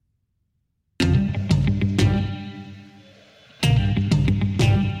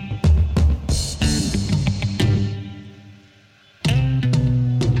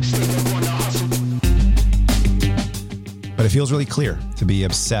feels really clear to be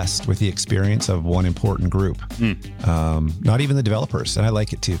obsessed with the experience of one important group. Not even the developers. And I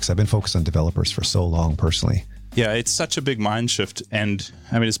like it too, because I've been focused on developers for so long personally. Yeah, it's such a big mind shift. And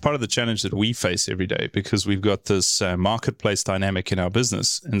I mean, it's part of the challenge that we face every day, because we've got this marketplace dynamic in our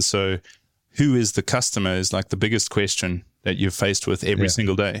business. And so who is the customer is like the biggest question that you're faced with every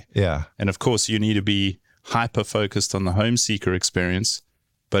single day. Yeah. And of course, you need to be hyper focused on the home seeker experience,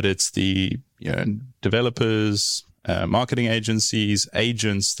 but it's the developers, marketing agencies,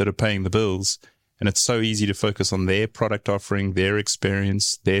 agents that are paying the bills. And it's so easy to focus on their product offering, their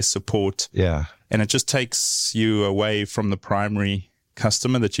experience, their support. Yeah. And it just takes you away from the primary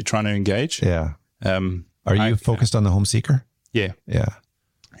customer that you're trying to engage. Yeah. Are you focused on the home seeker? Yeah. Yeah.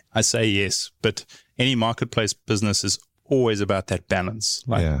 I say yes, but any marketplace business is always about that balance.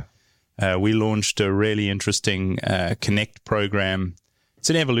 We launched a really interesting Connect program. It's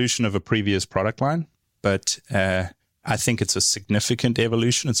an evolution of a previous product line, but I think it's a significant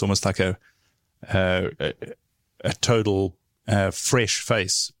evolution. It's almost like a total fresh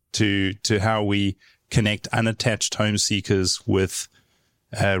face to how we connect unattached home seekers with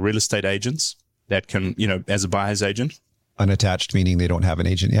real estate agents that can, as a buyer's agent. Unattached meaning they don't have an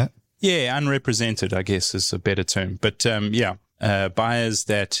agent yet? Yeah, unrepresented, I guess, is a better term. But buyers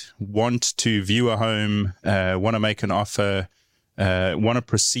that want to view a home, want to make an offer, want to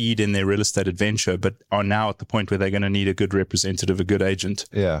proceed in their real estate adventure, but are now at the point where they're going to need a good representative, a good agent.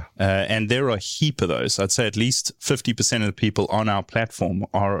 Yeah. And there are a heap of those. I'd say at least 50% of the people on our platform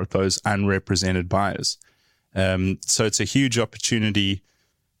are those unrepresented buyers. So it's a huge opportunity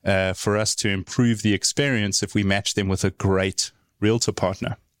for us to improve the experience if we match them with a great realtor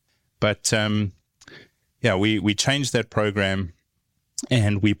partner. But we changed that program,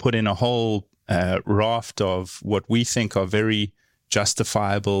 and we put in a whole raft of what we think are very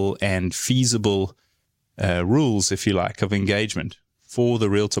justifiable and feasible rules, if you like, of engagement for the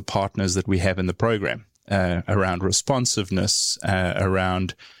realtor partners that we have in the program, around responsiveness,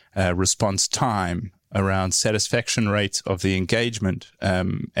 around response time, around satisfaction rate of the engagement,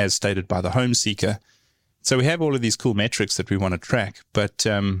 as stated by the home seeker. So we have all of these cool metrics that we want to track, but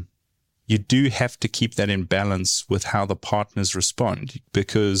you do have to keep that in balance with how the partners respond,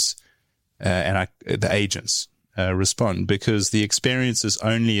 because the agents respond, because the experience is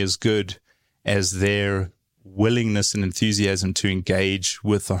only as good as their willingness and enthusiasm to engage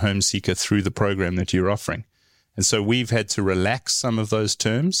with the home seeker through the program that you're offering. And so we've had to relax some of those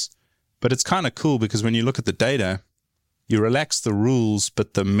terms, but it's kind of cool because when you look at the data, you relax the rules,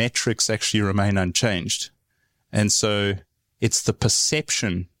 but the metrics actually remain unchanged. And so it's the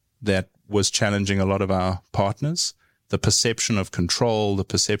perception that was challenging a lot of our partners, the perception of control, the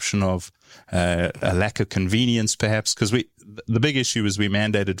perception of a lack of convenience, perhaps, because the big issue is we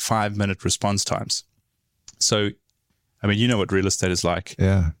mandated 5-minute response times. So, I mean, you know what real estate is like.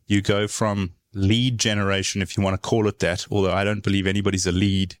 Yeah. You go from lead generation, if you want to call it that, although I don't believe anybody's a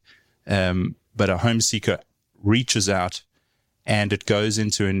lead, but a home seeker reaches out and it goes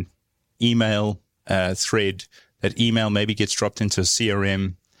into an email thread. That email maybe gets dropped into a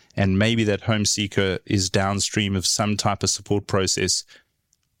CRM, and maybe that home seeker is downstream of some type of support process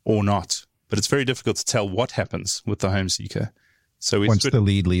or not. But it's very difficult to tell what happens with the home seeker. So once the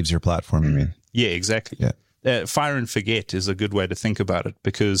lead leaves your platform, you mean? Yeah, exactly. Yeah. Fire and forget is a good way to think about it,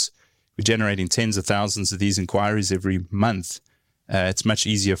 because we're generating tens of thousands of these inquiries every month. It's much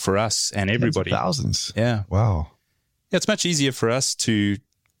easier for us and everybody. Tens of thousands. Yeah. Wow. Yeah, it's much easier for us to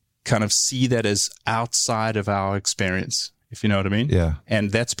kind of see that as outside of our experience, if you know what I mean. Yeah.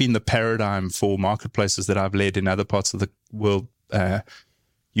 And that's been the paradigm for marketplaces that I've led in other parts of the world.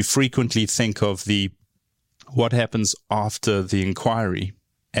 You frequently think of what happens after the inquiry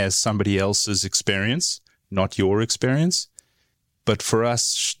as somebody else's experience, not your experience. But for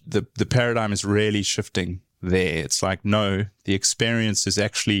us, the paradigm is really shifting there. It's like, no, the experience is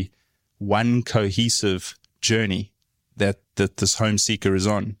actually one cohesive journey that this home seeker is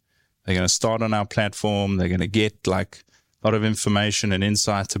on. They're going to start on our platform. They're going to get like a lot of information and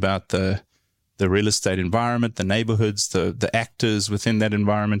insights about the real estate environment, the neighborhoods, the actors within that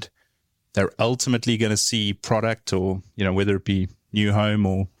environment. They're ultimately going to see product, or, whether it be new home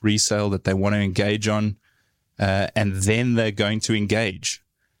or resale, that they want to engage on. And then they're going to engage.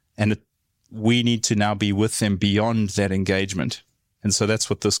 And we need to now be with them beyond that engagement. And so that's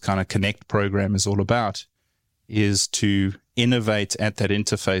what this kind of Connect program is all about, is to innovate at that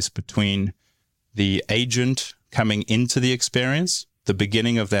interface between the agent coming into the experience, the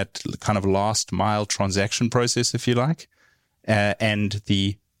beginning of that kind of last mile transaction process, if you like, and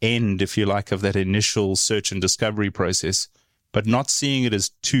the end, if you like, of that initial search and discovery process, but not seeing it as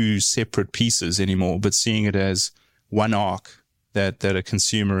two separate pieces anymore, but seeing it as one arc that a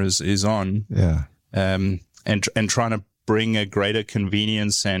consumer is on. Yeah. And trying to bring a greater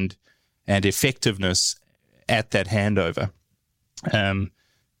convenience and effectiveness at that handover.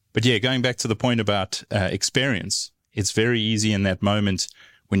 But yeah, going back to the point about experience, it's very easy in that moment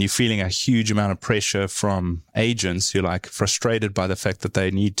when you're feeling a huge amount of pressure from agents. You're like frustrated by the fact that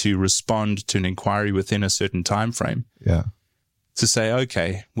they need to respond to an inquiry within a certain time frame. Yeah. To say,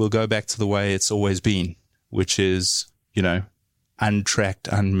 okay, we'll go back to the way it's always been, which is, untracked,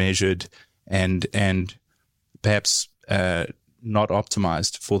 unmeasured, and perhaps not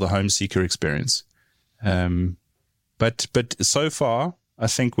optimized for the home seeker experience. But so far, I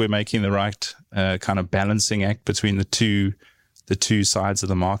think we're making the right kind of balancing act between the two sides of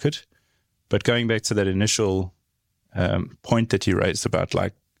the market. But going back to that initial point that you raised about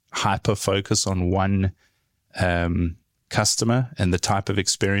like hyper focus on one customer and the type of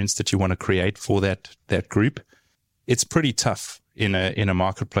experience that you want to create for that group, it's pretty tough in a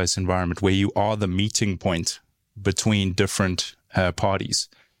marketplace environment where you are the meeting point between different parties.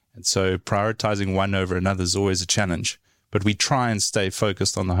 And so prioritizing one over another is always a challenge. But we try and stay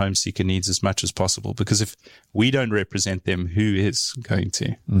focused on the home seeker needs as much as possible, because if we don't represent them, who is going to?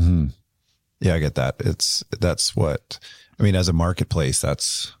 Mm-hmm. Yeah, I get that. That's what, I mean, as a marketplace,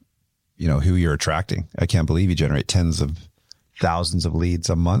 that's, who you're attracting. I can't believe you generate tens of thousands of leads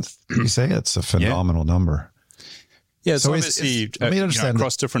a month. You say it's a phenomenal number. Yeah, so obviously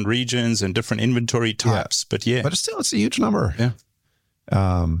across different regions and different inventory types, but it's a huge number. Yeah.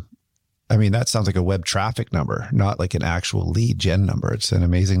 I mean, that sounds like a web traffic number, not like an actual lead gen number. It's an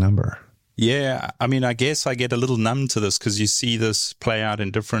amazing number. Yeah. I mean, I guess I get a little numb to this because you see this play out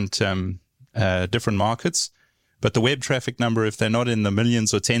in different markets. But the web traffic number, if they're not in the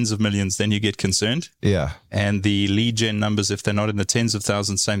millions or tens of millions, then you get concerned. Yeah. And the lead gen numbers, if they're not in the tens of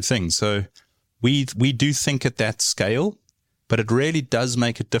thousands, same thing. So we do think at that scale, but it really does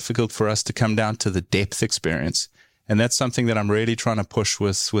make it difficult for us to come down to the depth experience. And that's something that I'm really trying to push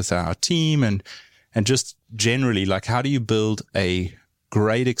with our team and just generally, like, how do you build a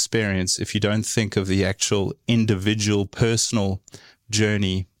great experience if you don't think of the actual individual personal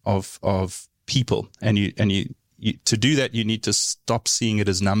journey of people? And you to do that, you need to stop seeing it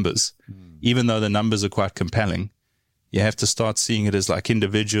as numbers, even though the numbers are quite compelling. You have to start seeing it as like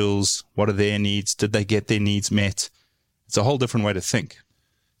individuals. What are their needs? Did they get their needs met? It's a whole different way to think.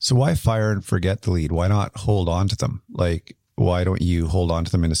 So why fire and forget the lead? Why not hold on to them? Like, why don't you hold on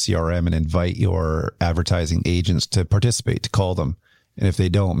to them in a CRM and invite your advertising agents to participate, to call them? And if they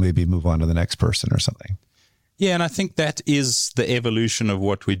don't, maybe move on to the next person or something. Yeah, and I think that is the evolution of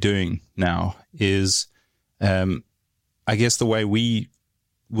what we're doing now is, I guess the way we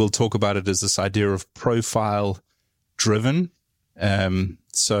will talk about it is this idea of profile driven.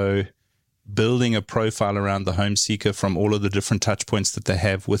 So building a profile around the home seeker from all of the different touch points that they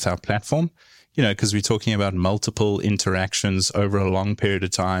have with our platform, because we're talking about multiple interactions over a long period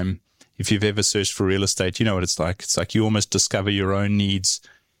of time. If you've ever searched for real estate, you know what it's like. It's like you almost discover your own needs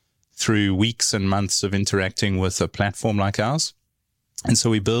through weeks and months of interacting with a platform like ours. And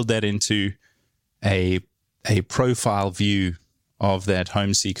so we build that into a profile view of that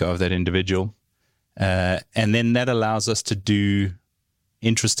home seeker, of that individual. And then that allows us to do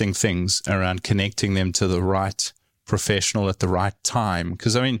interesting things around connecting them to the right professional at the right time.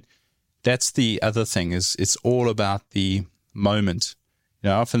 Because, I mean, that's the other thing is it's all about the moment. I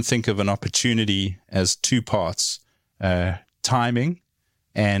often think of an opportunity as two parts, timing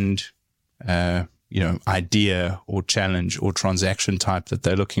and, idea or challenge or transaction type that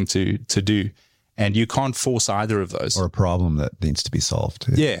they're looking to do. And you can't force either of those. Or a problem that needs to be solved.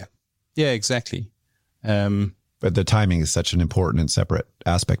 Yeah, exactly. But the timing is such an important and separate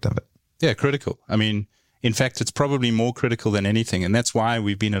aspect of it. Yeah, critical. I mean, in fact, it's probably more critical than anything. And that's why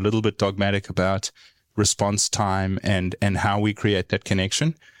we've been a little bit dogmatic about response time and how we create that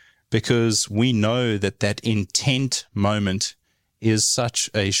connection, because we know that intent moment is such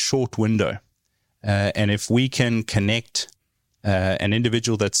a short window. And if we can connect an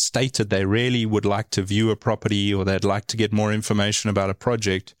individual that's stated they really would like to view a property or they'd like to get more information about a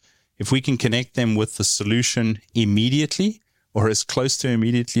project, if we can connect them with the solution immediately or as close to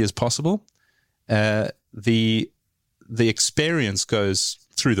immediately as possible, the experience goes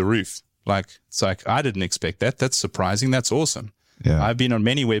through the roof. It's like, I didn't expect that. That's surprising. That's awesome. Yeah. I've been on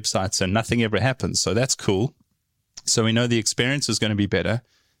many websites and nothing ever happens. So that's cool. So we know the experience is going to be better,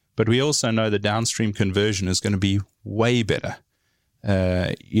 but we also know the downstream conversion is going to be way better.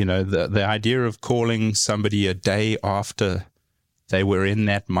 The idea of calling somebody a day after they were in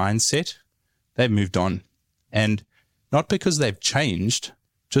that mindset, they've moved on. And not because they've changed,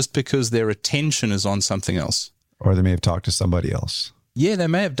 just because their attention is on something else. Or they may have talked to somebody else. Yeah, they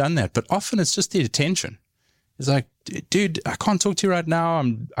may have done that, but often it's just the attention. It's like, dude, I can't talk to you right now.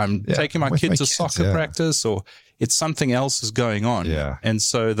 I'm taking my kids to soccer practice, or it's something else is going on. Yeah. And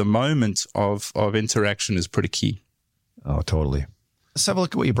so the moment of interaction is pretty key. Oh, totally. Let's have a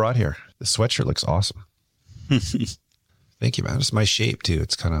look at what you brought here. The sweatshirt looks awesome. Thank you, man. It's my shape too.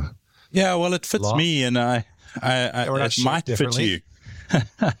 It's kind of... Yeah, well, it fits me, and it might fit you.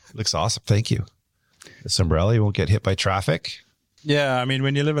 Looks awesome. Thank you. This umbrella, you won't get hit by traffic. Yeah, I mean,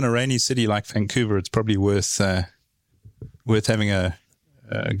 when you live in a rainy city like Vancouver, it's probably worth having a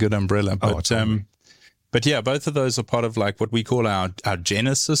good umbrella. But totally. But yeah, both of those are part of like what we call our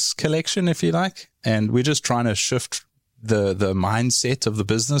Genesis collection, if you like. And we're just trying to shift the mindset of the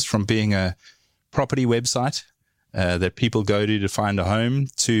business from being a property website that people go to find a home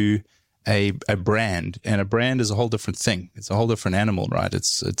to a brand. And a brand is a whole different thing. It's a whole different animal, right?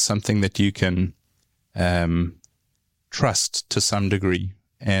 It's something that you can trust to some degree,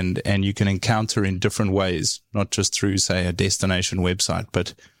 and you can encounter in different ways, not just through, say, a destination website,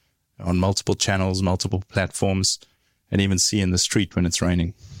 but on multiple channels, multiple platforms, and even see in the street when it's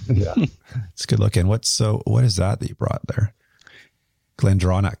raining. Yeah, it's good looking. What is that you brought there?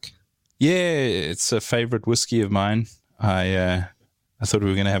 Glendronach. Yeah, it's a favorite whiskey of mine. I thought we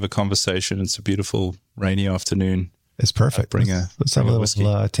were going to have a conversation. It's a beautiful rainy afternoon. It's perfect. Let's have a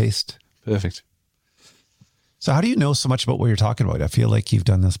little taste. Perfect. So how do you know so much about what you're talking about? I feel like you've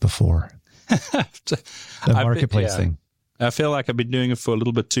done this before. The marketplace thing. I feel like I've been doing it for a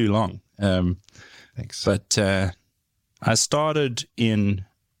little bit too long. Thanks. But I started in,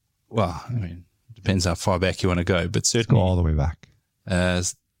 well, I mean, it depends how far back you want to go, but certainly... Let's go all the way back.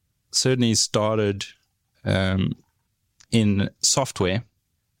 Certainly started in software.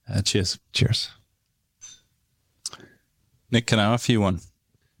 Cheers. Cheers. Nick, can I offer you one?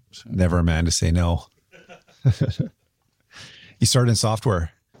 Never a man to say no. You started in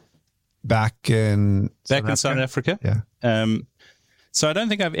software back in South Africa. Yeah. So I don't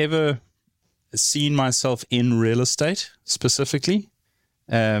think I've ever seen myself in real estate specifically,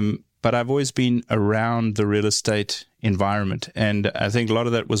 but I've always been around the real estate environment, and I think a lot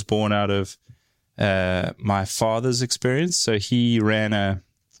of that was born out of my father's experience. So he ran a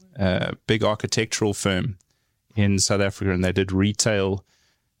big architectural firm in South Africa, and they did retail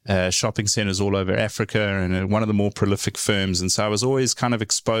shopping centers all over Africa, and one of the more prolific firms. And so I was always kind of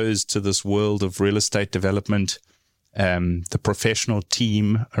exposed to this world of real estate development, the professional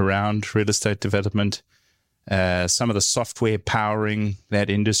team around real estate development, some of the software powering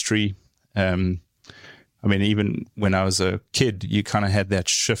that industry. I mean, even when I was a kid, you kind of had that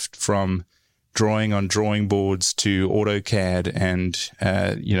shift from drawing on drawing boards to AutoCAD and,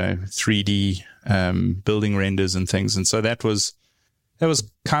 3D building renders and things. And so that was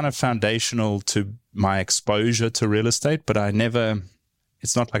kind of foundational to my exposure to real estate, but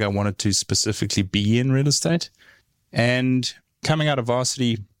it's not like I wanted to specifically be in real estate. And coming out of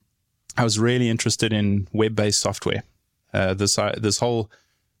varsity, I was really interested in web-based software. This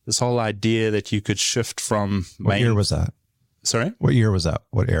whole idea that you could shift from... What year was that? Sorry? What year was that?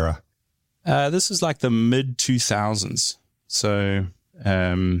 What era? This is like the mid-2000s. So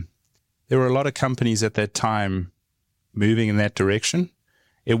there were a lot of companies at that time moving in that direction.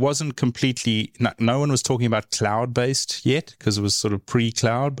 It wasn't completely, no one was talking about cloud-based yet because it was sort of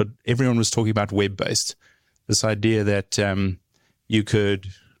pre-cloud, but everyone was talking about web-based. This idea that you could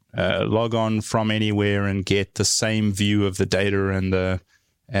log on from anywhere and get the same view of the data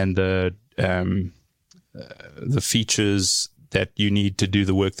and the features that you need to do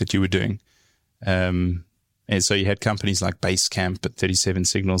the work that you were doing. And so you had companies like Basecamp at 37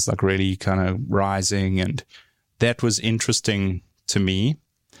 Signals, like really kind of rising, and that was interesting to me.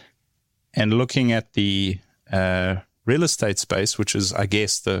 And looking at the real estate space, which is, I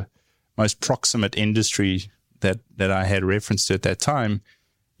guess, the most proximate industry that I had reference to at that time,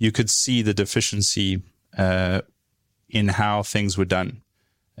 you could see the deficiency in how things were done.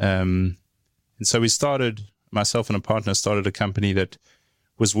 And so myself and a partner started a company that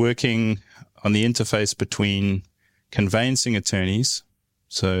was working on the interface between conveyancing attorneys,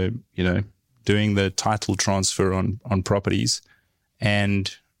 so, doing the title transfer on properties,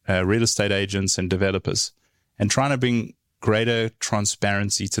 and real estate agents and developers, and trying to bring greater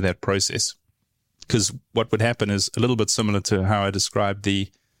transparency to that process. Because what would happen is a little bit similar to how I described the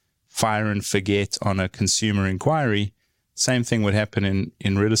fire and forget on a consumer inquiry. Same thing would happen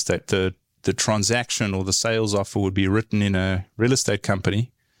in real estate. The transaction or the sales offer would be written in a real estate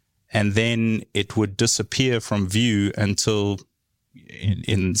company, and then it would disappear from view until,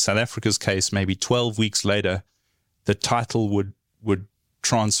 in South Africa's case, maybe 12 weeks later, the title would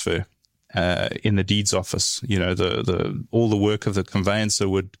transfer. in the deeds office. All the work of the conveyancer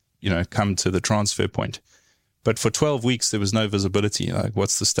would, come to the transfer point. But for 12 weeks, there was no visibility. Like,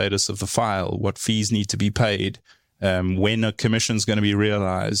 what's the status of the file? What fees need to be paid? When a commission's going to be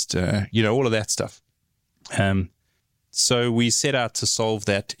realized? All of that stuff. So we set out to solve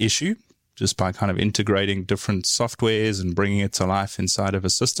that issue just by kind of integrating different softwares and bringing it to life inside of a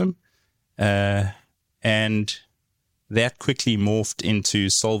system. And that quickly morphed into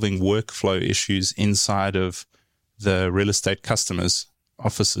solving workflow issues inside of the real estate customers'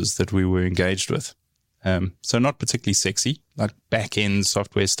 offices that we were engaged with. So not particularly sexy, like back-end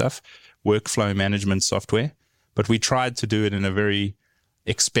software stuff, workflow management software, but we tried to do it in a very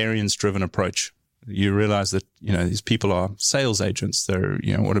experience-driven approach. You realize that, these people are sales agents. They're,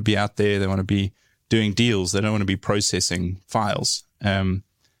 want to be out there. They want to be doing deals. They don't want to be processing files.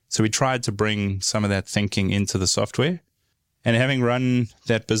 So we tried to bring some of that thinking into the software. And having run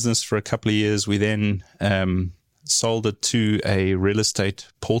that business for a couple of years, we then sold it to a real estate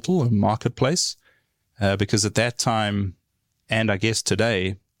portal, a marketplace, because at that time, and I guess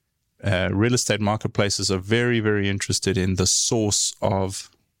today, real estate marketplaces are very, very interested in the source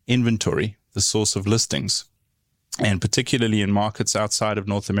of inventory, the source of listings. And particularly in markets outside of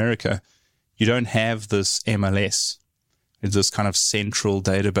North America, you don't have this MLS. It's this kind of central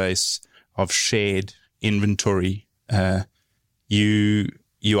database of shared inventory. You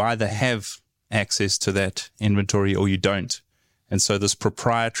either have access to that inventory or you don't. And so this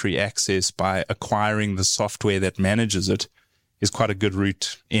proprietary access by acquiring the software that manages it is quite a good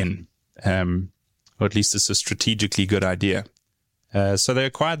route in, or at least it's a strategically good idea. So they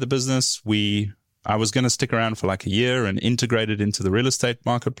acquired the business. I was going to stick around for like a year and integrate it into the real estate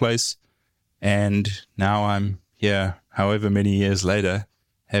marketplace. And now I'm here, however many years later,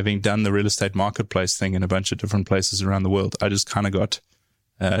 having done the real estate marketplace thing in a bunch of different places around the world. I just kind of got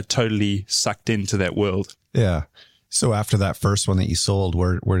totally sucked into that world. Yeah. So after that first one that you sold,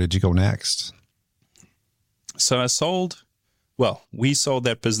 where did you go next? So we sold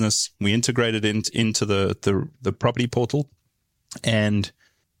that business. We integrated into the property portal. And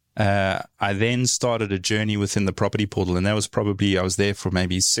I then started a journey within the property portal. And that was I was there for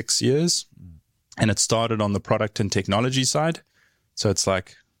maybe 6 years. And it started on the product and technology side. So it's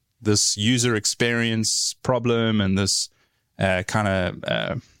like this user experience problem and this kind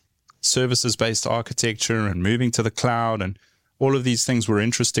of services-based architecture and moving to the cloud, and all of these things were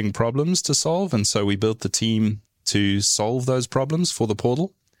interesting problems to solve. And so we built the team to solve those problems for the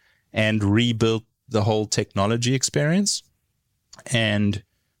portal and rebuilt the whole technology experience, and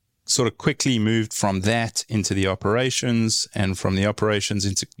sort of quickly moved from that into the operations, and from the operations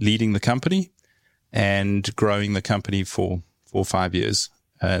into leading the company and growing the company for 4 or 5 years.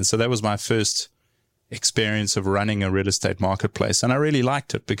 And so that was my first experience of running a real estate marketplace. And I really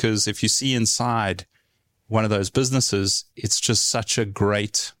liked it because if you see inside one of those businesses, it's just such a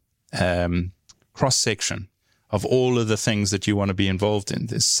great cross-section of all of the things that you want to be involved in.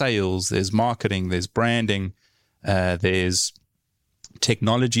 There's sales, there's marketing, there's branding, there's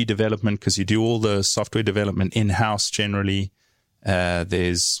technology development because you do all the software development in-house generally.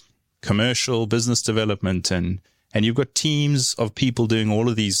 There's commercial business development, and you've got teams of people doing all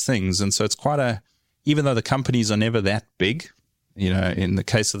of these things. And so it's even though the companies are never that big, in the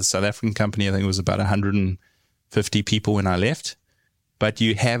case of the South African company, I think it was about 150 people when I left, but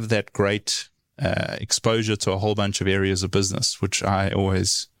you have that great exposure to a whole bunch of areas of business, which I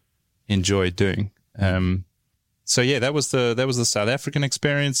always enjoyed doing. So yeah, that was the South African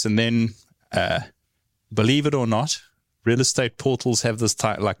experience. And then, believe it or not, real estate portals have this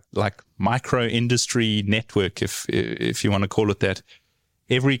type, like micro industry network, if you want to call it that.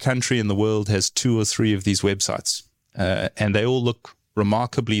 Every country in the world has 2 or 3 of these websites, and they all look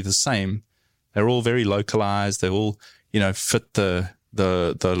remarkably the same. They're all very localized. They all, fit the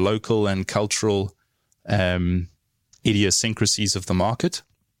local and cultural idiosyncrasies of the market,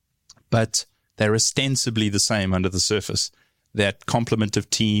 but they're ostensibly the same under the surface. That complement of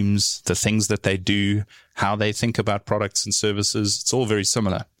teams, the things that they do, how they think about products and services, it's all very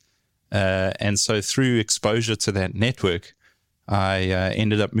similar. And so through exposure to that network, I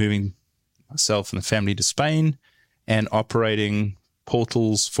ended up moving myself and the family to Spain and operating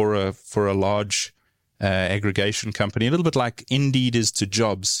portals for a large aggregation company, a little bit like Indeed is to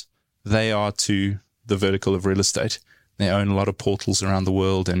jobs. They are to the vertical of real estate. They own a lot of portals around the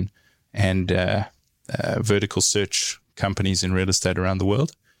world and vertical search companies in real estate around the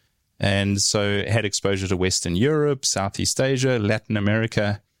world. And so had exposure to Western Europe, Southeast Asia, Latin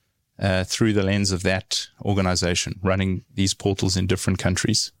America, through the lens of that organization, running these portals in different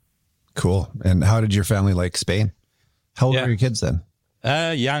countries. Cool. And how did your family like Spain? How old were your kids then?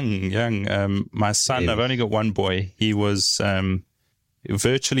 Young. My son, I've only got one boy. He was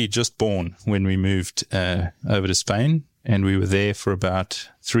virtually just born when we moved over to Spain, and we were there for about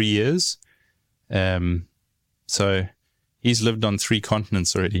 3 years. So he's lived on 3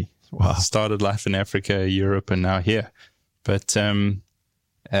 continents already. Wow. Started life in Africa, Europe, and now here. But it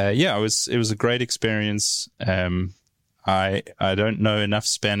was a great experience. I don't know enough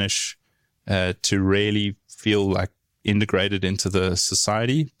Spanish to really feel like integrated into the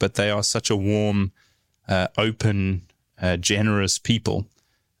society, but they are such a warm, open, generous people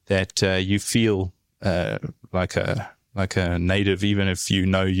that you feel like a native, even if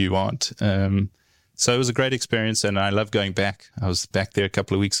you aren't. So it was a great experience, and I love going back. I was back there a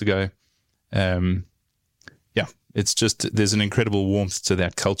couple of weeks ago. It's just, there's an incredible warmth to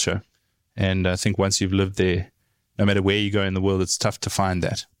that culture. And I think once you've lived there, no matter where you go in the world, it's tough to find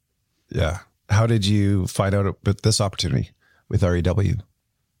that. Yeah. How did you find out about this opportunity with REW?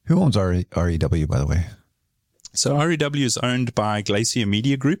 Who owns REW, by the way? So REW is owned by Glacier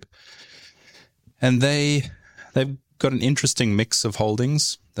Media Group, and they've got an interesting mix of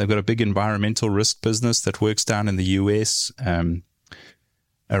holdings. They've got a big environmental risk business that works down in the US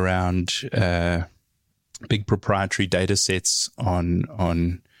around big proprietary data sets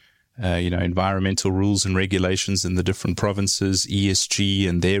on environmental rules and regulations in the different provinces, ESG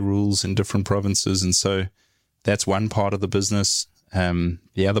and their rules in different provinces. And so that's one part of the business.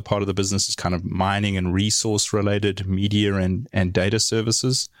 The other part of the business is kind of mining and resource related media and data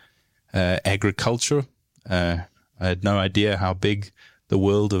services, agriculture. I had no idea how big the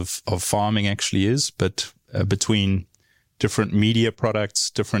world of farming actually is, but between different media products,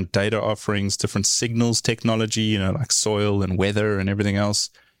 different data offerings, different signals technology, like soil and weather and everything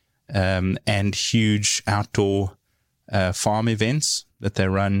else, and huge outdoor farm events that they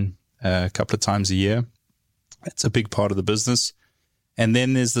run a couple of times a year. It's a big part of the business. And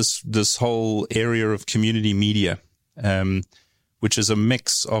then there's this whole area of community media, which is a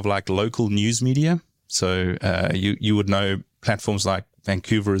mix of like local news media. So you would know platforms like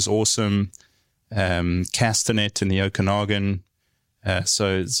Vancouver is Awesome, Castanet in the Okanagan.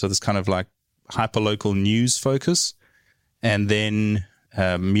 So there's kind of like hyper-local news focus. And then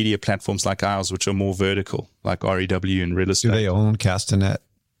media platforms like ours, which are more vertical, like REW and real estate. Do they own Castanet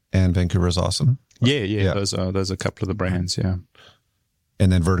and Vancouver is Awesome? Yeah. Those are a couple of the brands, yeah.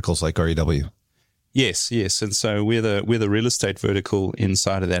 And then verticals like REW. Yes. And so we're the real estate vertical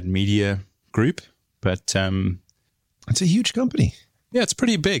inside of that media group. But it's a huge company. Yeah, it's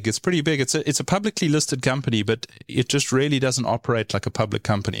pretty big. It's a publicly listed company, but it just really doesn't operate like a public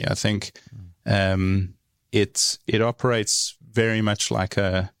company. I think it operates very much like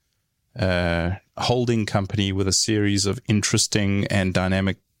a holding company with a series of interesting and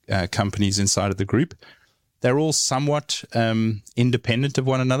dynamic companies inside of the group. They're all somewhat independent of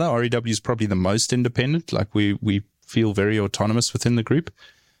one another. REW is probably the most independent. Like we feel very autonomous within the group.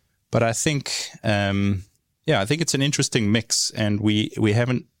 But I think, I think it's an interesting mix, and we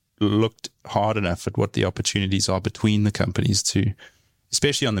haven't looked hard enough at what the opportunities are between the companies to,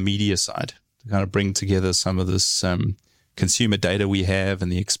 especially on the media side, to kind of bring together some of this consumer data we have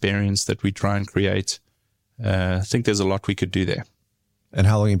and the experience that we try and create. I think there's a lot we could do there. And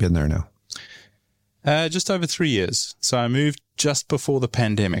how long have you been there now? Just over 3 years. So I moved just before the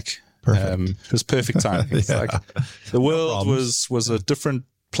pandemic. Perfect. It was perfect timing. It's Yeah. like the world was a different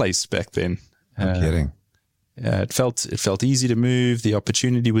place back then. No kidding. It felt easy to move. The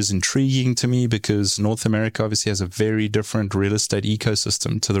opportunity was intriguing to me because North America obviously has a very different real estate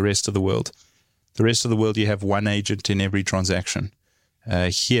ecosystem to the rest of the world. The rest of the world, you have one agent in every transaction.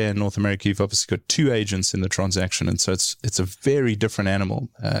 Here in North America, you've obviously got 2 agents in the transaction, and so it's a very different animal.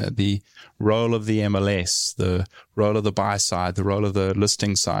 The role of the MLS, the role of the buy side, the role of the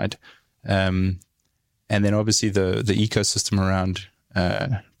listing side, and then obviously the ecosystem around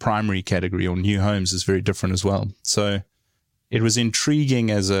primary category or new homes is very different as well. So it was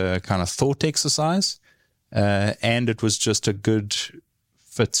intriguing as a kind of thought exercise, and it was just a good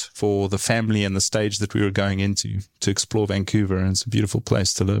fit for the family and the stage that we were going into to explore Vancouver. And it's a beautiful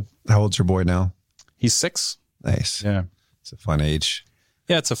place to live. How old's your boy now? He's 6. Nice. Yeah. It's a fun age.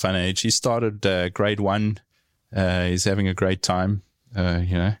 Yeah, it's a fun age. He started grade 1. He's having a great time.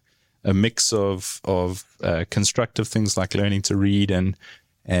 A mix of constructive things like learning to read and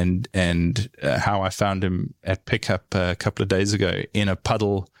how I found him at pickup a couple of days ago in a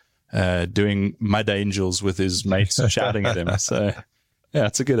puddle doing mud angels with his mates shouting at him. So yeah,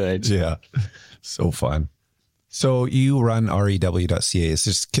 it's a good age. Yeah. So fun. So you run REW.ca. It's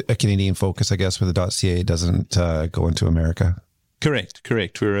just a Canadian focus, I guess, with the .ca. It doesn't go into America. Correct.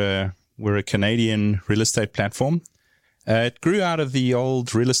 We're a Canadian real estate platform. It grew out of the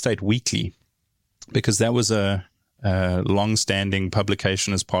old Real Estate Weekly, because that was a long-standing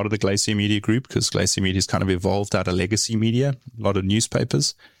publication as part of the Glacier Media Group, because Glacier Media has kind of evolved out of legacy media, a lot of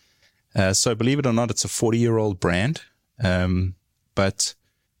newspapers. So believe it or not, it's a 40-year-old brand, but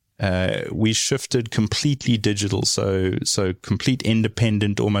we shifted completely digital, so complete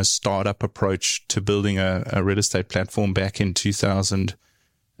independent, almost startup approach to building a real estate platform back in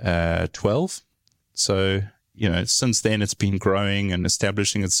 2012. So, since then it's been growing and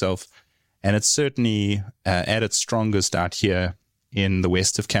establishing itself. And it's certainly at its strongest out here in the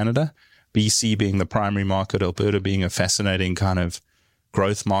west of Canada, BC being the primary market, Alberta being a fascinating kind of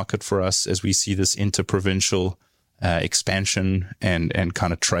growth market for us as we see this interprovincial expansion and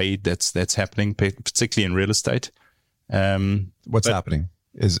kind of trade that's happening, particularly in real estate. What's happening?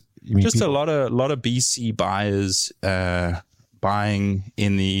 Just a lot of BC buyers buying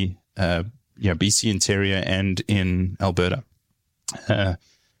in the BC interior and in Alberta.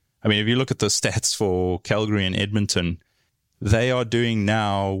 If you look at the stats for Calgary and Edmonton, they are doing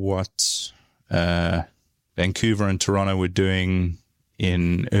now what Vancouver and Toronto were doing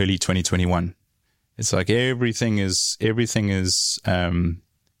in early 2021. It's like everything is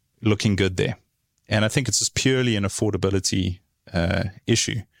looking good there. And I think it's just purely an affordability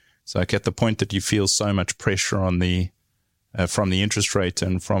issue. It's like at the point that you feel so much pressure on from the interest rate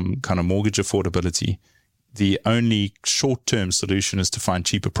and from kind of mortgage affordability, the only short-term solution is to find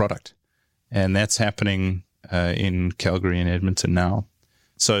cheaper product. And that's happening in Calgary and Edmonton now.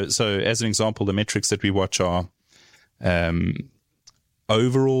 So as an example, the metrics that we watch are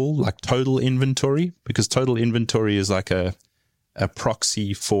overall, like total inventory, because total inventory is like a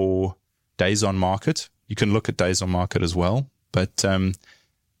proxy for days on market. You can look at days on market as well. But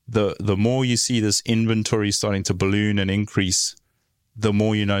the more you see this inventory starting to balloon and increase, the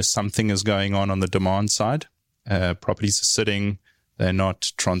more something is going on the demand side. Properties are sitting, they're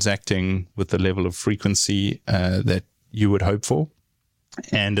not transacting with the level of frequency that you would hope for.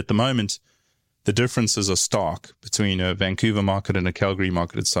 And at the moment, the differences are stark between a Vancouver market and a Calgary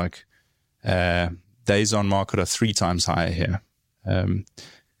market. It's like days on market are 3 times higher here. And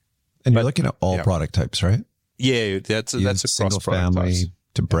you're looking at all product types, right? Yeah, that's across single product family types.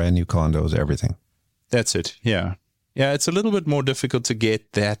 To brand new condos, everything. That's it. Yeah. Yeah, it's a little bit more difficult to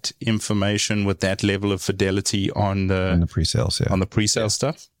get that information with that level of fidelity on the pre-sales, on the pre-sale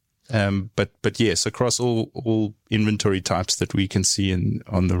stuff. But yes, across all inventory types that we can see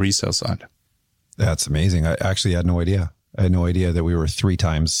on the resale side. That's amazing. I actually had no idea. I had no idea that we were 3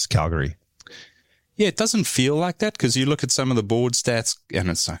 times Calgary. Yeah, it doesn't feel like that because you look at some of the board stats and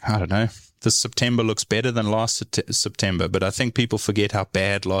it's like, I don't know, this September looks better than last September, but I think people forget how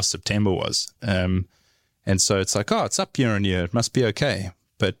bad last September was. And so it's like, it's up year on year. It must be okay.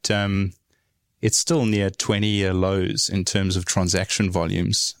 But it's still near 20-year lows in terms of transaction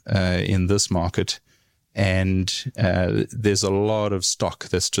volumes in this market. And there's a lot of stock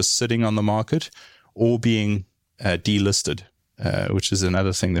that's just sitting on the market or being delisted, which is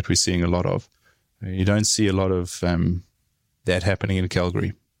another thing that we're seeing a lot of. You don't see a lot of that happening in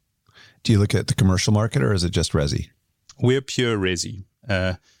Calgary. Do you look at the commercial market or is it just resi? We're pure resi.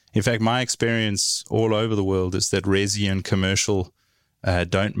 In fact, my experience all over the world is that resi and commercial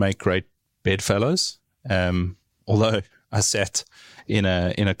don't make great bedfellows. Although I sat in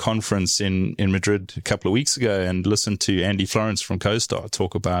a conference in Madrid a couple of weeks ago and listened to Andy Florence from CoStar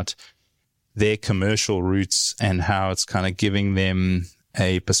talk about their commercial roots and how it's kind of giving them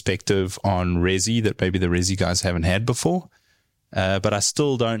a perspective on resi that maybe the resi guys haven't had before. But I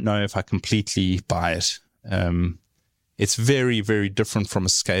still don't know if I completely buy it. It's very, very different from a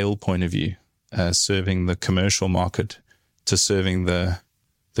scale point of view, serving the commercial market to serving the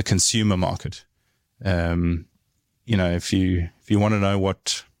consumer market. If you want to know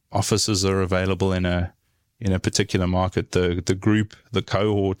what offices are available in a particular market, the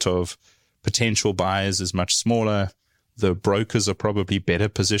cohort of potential buyers is much smaller. The brokers are probably better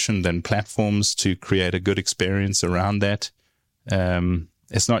positioned than platforms to create a good experience around that.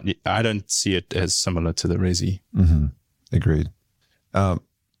 It's not. I don't see it as similar to the resi. Mm-hmm. Agreed.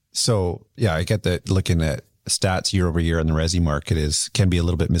 So yeah, I get that looking at stats year over year in the resi market can be a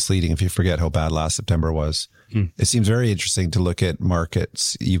little bit misleading if you forget how bad last September was. It seems very interesting to look at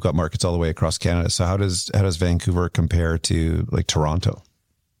markets. You've got markets all the way across Canada. So how does Vancouver compare to like Toronto?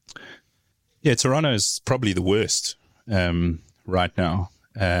 Yeah, Toronto is probably the worst right now.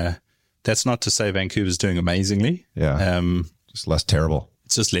 That's not to say Vancouver's doing amazingly. Yeah, just less terrible.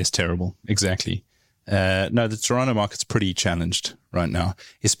 It's just less terrible. Exactly. No, the Toronto market's pretty challenged right now,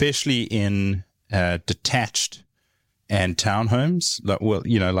 especially in detached and townhomes.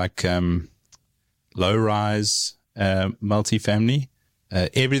 Like low rise multifamily,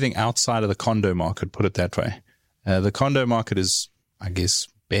 everything outside of the condo market, put it that way. The condo market is, I guess,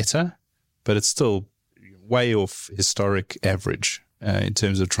 better, but it's still way off historic average in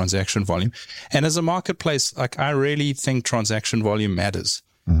terms of transaction volume. And as a marketplace, like, I really think transaction volume matters.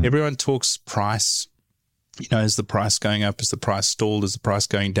 Mm-hmm. Everyone talks price. Is the price going up? Is the price stalled? Is the price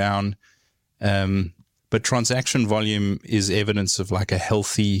going down? But transaction volume is evidence of like a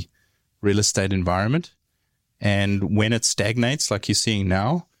healthy real estate environment. And when it stagnates, like you're seeing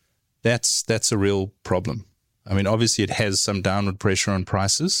now, that's a real problem. I mean, obviously it has some downward pressure on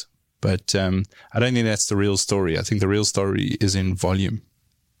prices, but I don't think that's the real story. I think the real story is in volume.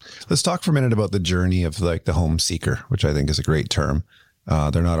 Let's talk for a minute about the journey of like the home seeker, which I think is a great term.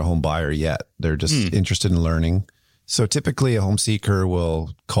 They're not a home buyer yet. They're just interested in learning. So typically a home seeker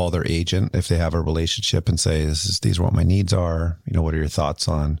will call their agent if they have a relationship and say, these are what my needs are. What are your thoughts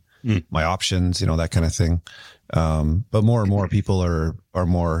on my options, that kind of thing. But more and more people are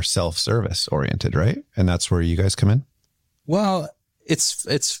more self-service oriented, right? And that's where you guys come in. Well,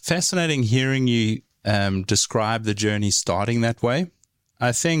 it's fascinating hearing you describe the journey starting that way.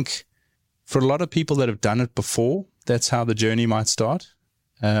 I think for a lot of people that have done it before, that's how the journey might start.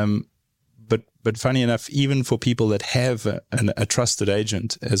 But funny enough, even for people that have a trusted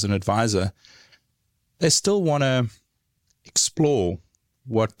agent as an advisor, they still want to explore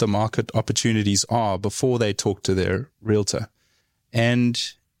what the market opportunities are before they talk to their realtor. And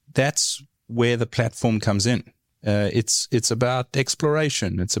that's where the platform comes in. It's about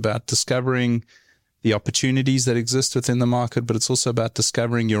exploration. It's about discovering the opportunities that exist within the market, but it's also about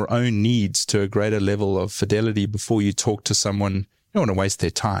discovering your own needs to a greater level of fidelity before you talk to someone. You don't want to waste their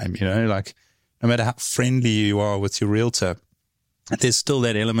time, like no matter how friendly you are with your realtor, there's still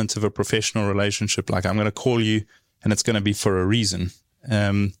that element of a professional relationship. Like, I'm going to call you and it's going to be for a reason.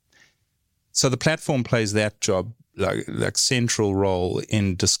 So the platform plays that job, like central role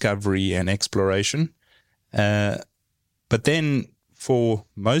in discovery and exploration. But then for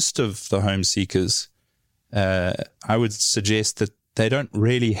most of the home seekers, I would suggest that they don't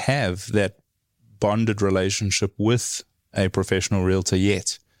really have that bonded relationship with a professional realtor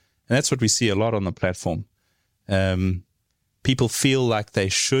yet. And that's what we see a lot on the platform. People feel like they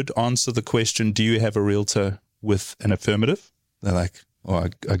should answer the question, do you have a realtor, with an affirmative? They're like, oh,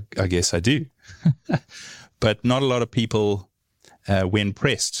 I guess I do. But not a lot of people, when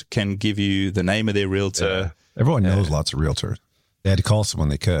pressed, can give you the name of their realtor. Everyone knows lots of realtors. They had to call someone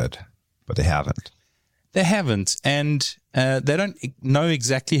they could, but they haven't. They haven't, and they don't know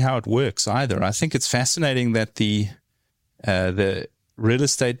exactly how it works either. I think it's fascinating that the real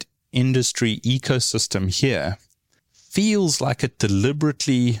estate industry ecosystem here feels like it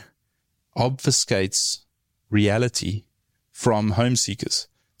deliberately obfuscates reality from home seekers.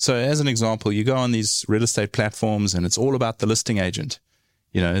 So as an example, you go on these real estate platforms and it's all about the listing agent.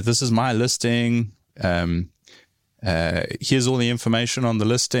 This is my listing. Here's all the information on the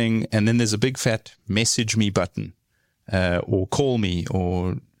listing. And then there's a big fat message me button, or call me,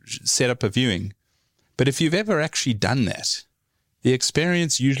 or set up a viewing. But if you've ever actually done that, the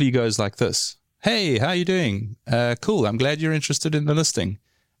experience usually goes like this. Hey, how are you doing? Cool. I'm glad you're interested in the listing.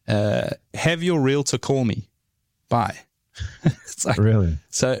 Have your realtor call me. Bye. It's like, really?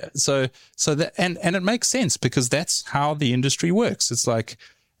 So that, and it makes sense because that's how the industry works. It's like,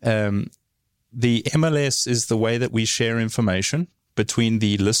 the MLS is the way that we share information between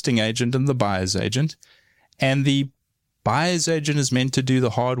the listing agent and the buyer's agent. And the buyer's agent is meant to do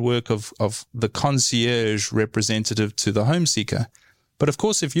the hard work of the concierge representative to the home seeker. But of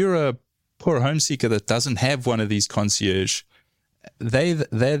course, if you're a poor home seeker that doesn't have one of these concierge,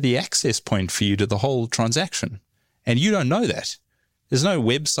 they're the access point for you to the whole transaction. And you don't know that. There's no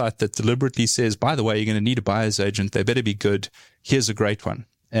website that deliberately says, by the way, you're going to need a buyer's agent. They better be good. Here's a great one.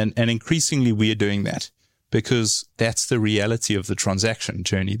 And increasingly we are doing that because that's the reality of the transaction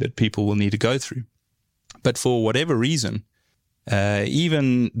journey that people will need to go through. But for whatever reason,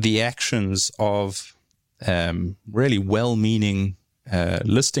 even the actions of really well-meaning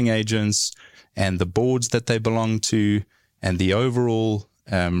listing agents and the boards that they belong to and the overall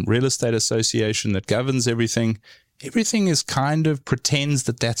real estate association that governs everything is kind of pretends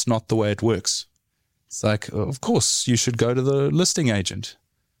that that's not the way it works. It's like, of course, you should go to the listing agent.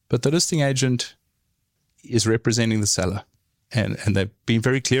 But the listing agent is representing the seller, and they've been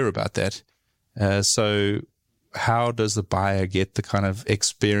very clear about that. So how does the buyer get the kind of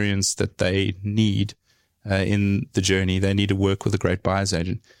experience that they need in the journey? They need to work with a great buyer's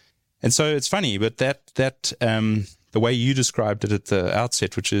agent. And so it's funny, but that the way you described it at the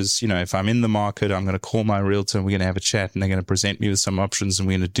outset, which is, if I'm in the market, I'm going to call my realtor and we're going to have a chat and they're going to present me with some options and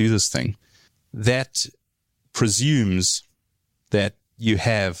we're going to do this thing. That presumes that you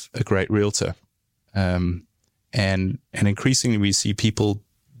have a great realtor. And increasingly we see people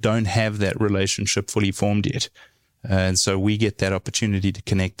don't have that relationship fully formed yet. And so we get that opportunity to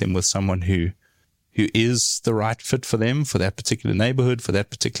connect them with someone who is the right fit for them, for that particular neighborhood, for that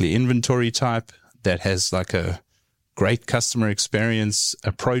particular inventory type, that has like a great customer experience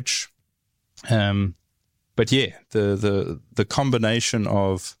approach. But yeah, the combination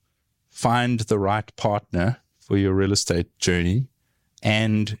of find the right partner for your real estate journey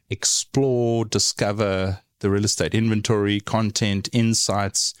and explore, discover the real estate inventory, content,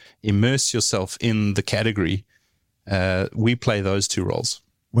 insights, immerse yourself in the category. We play those two roles.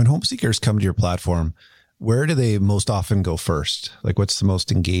 When home seekers come to your platform, where do they most often go first? Like, what's the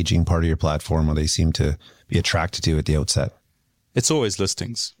most engaging part of your platform where they seem to be attracted to at the outset? It's always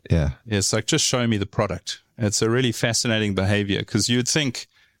listings. Yeah. It's like, just show me the product. It's a really fascinating behavior because you'd think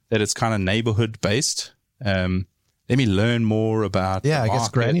that it's kind of neighborhood based. Let me learn more about I guess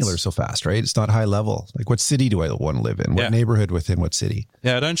granular so fast, right? It's not high level. Like, what city do I want to live in? What neighborhood within what city?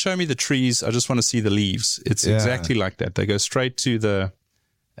 Yeah, don't show me the trees. I just want to see the leaves. It's exactly like that. They go straight to the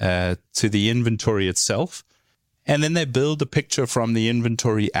inventory itself, and then they build a picture from the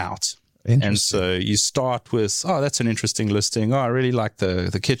inventory out. And so you start with, oh, that's an interesting listing. Oh, I really like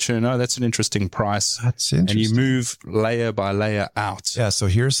the kitchen. Oh, that's an interesting price. That's interesting. And you move layer by layer out. Yeah. So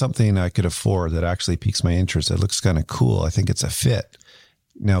here's something I could afford that actually piques my interest. It looks kind of cool. I think it's a fit.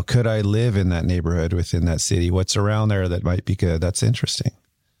 Now, could I live in that neighborhood within that city? What's around there that might be good? That's interesting.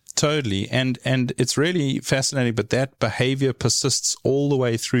 Totally. And it's really fascinating, but that behavior persists all the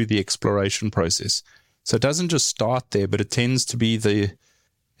way through the exploration process. So it doesn't just start there, but it tends to be the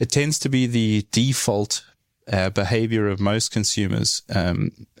default behavior of most consumers.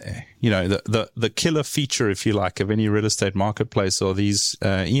 The killer feature, if you like, of any real estate marketplace are these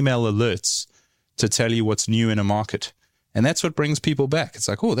email alerts to tell you what's new in a market. And that's what brings people back. It's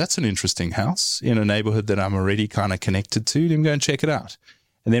like, oh, that's an interesting house in a neighborhood that I'm already kind of connected to. Let me go and check it out.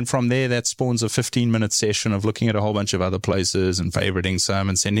 And then from there, that spawns a 15-minute session of looking at a whole bunch of other places and favoriting some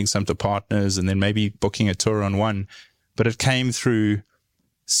and sending some to partners and then maybe booking a tour on one. But it came through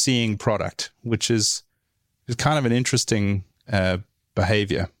seeing product, which is kind of an interesting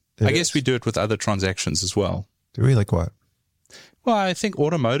behavior. I guess we do it with other transactions as well. Do we? Like what? Well, I think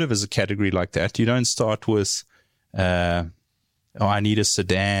automotive is a category like that. You don't start with, I need a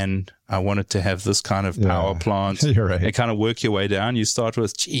sedan. I want it to have this kind of power plant. You're right. And kind of work your way down. You start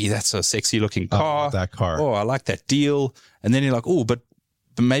with, gee, that's a sexy looking car. That car. Oh, I like that deal. And then you're like, oh, but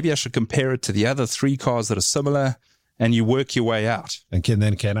maybe I should compare it to the other 3 cars that are similar. And you work your way out. And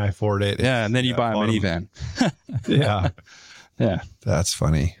can I afford it? Yeah, and then you buy a minivan. Yeah. That's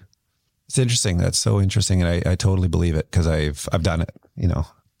funny. It's interesting. That's so interesting. And I totally believe it because I've done it, I'm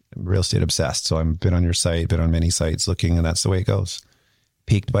real estate obsessed. So I've been on your site, been on many sites looking, and that's the way it goes.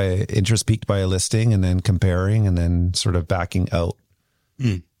 Piqued by a listing and then comparing and then sort of backing out.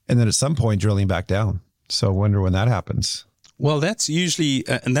 And then at some point drilling back down. So I wonder when that happens. Well, that's usually,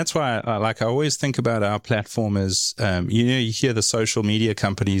 and that's why I always think about our platform as, you hear the social media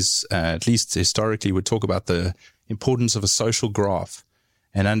companies, at least historically, would talk about the importance of a social graph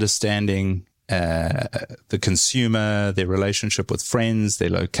and understanding the consumer, their relationship with friends, their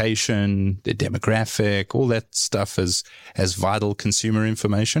location, their demographic, all that stuff as vital consumer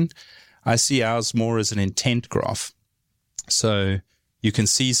information. I see ours more as an intent graph. So you can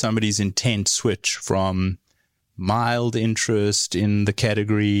see somebody's intent switch from mild interest in the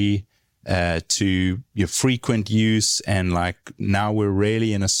category to your frequent use, and like now we're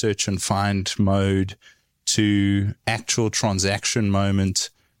really in a search and find mode, to actual transaction moment,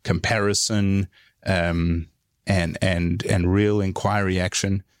 comparison, and real inquiry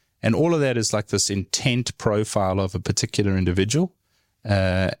action. And all of that is like this intent profile of a particular individual.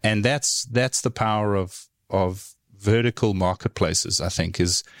 And that's the power of vertical marketplaces, I think,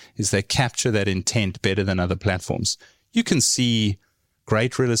 is they capture that intent better than other platforms. You can see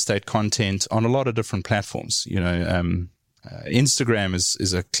great real estate content on a lot of different platforms. Instagram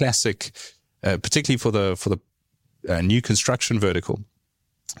is a classic, particularly for the new construction vertical.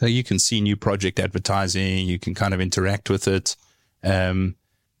 So you can see new project advertising, you can kind of interact with it.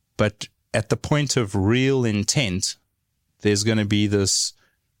 But at the point of real intent, there's going to be this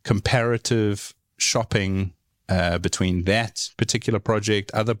comparative shopping between that particular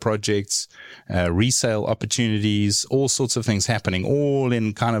project, other projects, resale opportunities, all sorts of things happening, all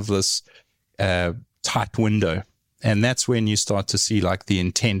in kind of this tight window. And that's when you start to see like the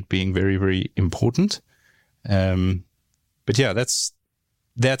intent being very, very important. But yeah, that's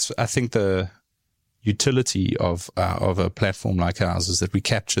I think the utility of a platform like ours is that we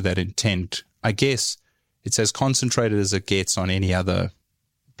capture that intent, I guess, it's as concentrated as it gets on any other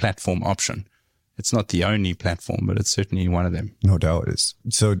platform option. It's not the only platform, but it's certainly one of them. No doubt it is.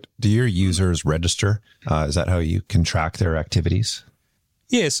 So do your users register? Is that how you can track their activities?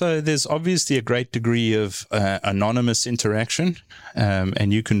 Yeah, so there's obviously a great degree of anonymous interaction,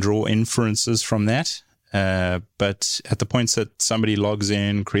 and you can draw inferences from that. But at the points that somebody logs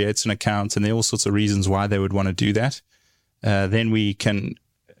in, creates an account, and there are all sorts of reasons why they would want to do that, then we can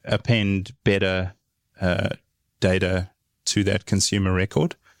append better data to that consumer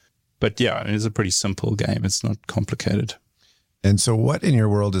record. But yeah, it's a pretty simple game. It's not complicated. And so what in your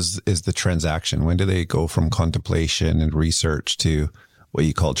world is the transaction? When do they go from contemplation and research to what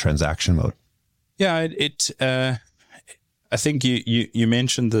you call transaction mode? Yeah, I think you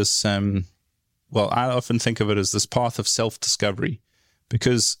mentioned this. Well, I often think of it as this path of self-discovery,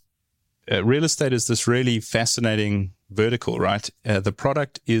 because real estate is this really fascinating vertical, right? The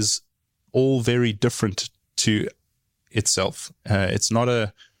product is all very different to itself. It's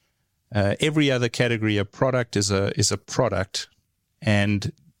not every other category. A product is a product,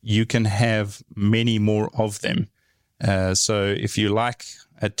 and you can have many more of them. So if you like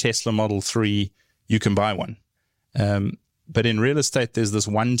a Tesla Model 3, you can buy one. But in real estate, there's this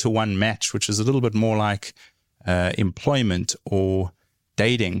one-to-one match, which is a little bit more like employment or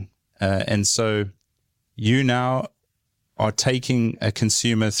dating. And so you now are taking a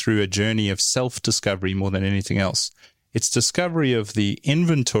consumer through a journey of self-discovery more than anything else. It's discovery of the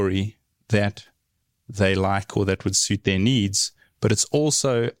inventory that they like or that would suit their needs, but it's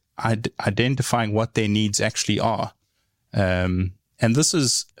also identifying what their needs actually are. And this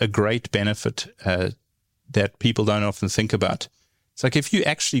is a great benefit that people don't often think about. It's like if you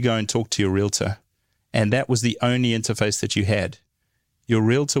actually go and talk to your realtor and that was the only interface that you had, your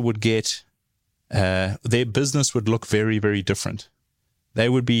realtor would get, their business would look very, very different. They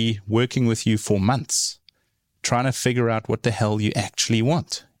would be working with you for months, trying to figure out what the hell you actually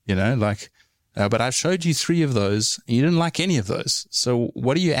want, but I showed you 3 of those. And you didn't like any of those. So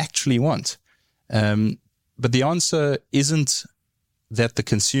what do you actually want? But the answer isn't that the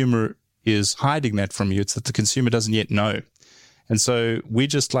consumer is hiding that from you. It's that the consumer doesn't yet know. And so we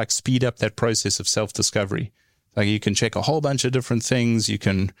just speed up that process of self-discovery. Like you can check a whole bunch of different things. You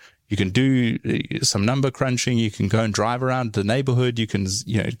can do some number crunching. You can go and drive around the neighborhood. You can,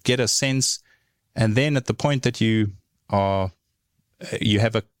 get a sense. And then at the point that you have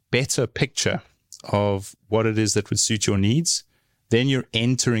a better picture of what it is that would suit your needs, then you're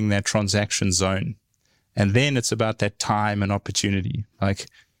entering that transaction zone. And then it's about that time and opportunity. Like,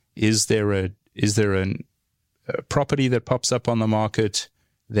 is there a property that pops up on the market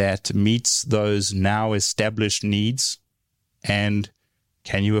that meets those now established needs? And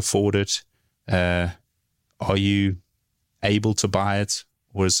can you afford it? Are you able to buy it?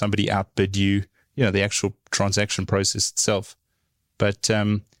 Or has somebody outbid you? The actual transaction process itself. But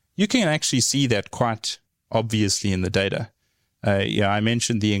you can actually see that quite obviously in the data. I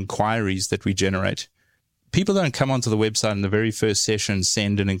mentioned the inquiries that we generate. People don't come onto the website in the very first session,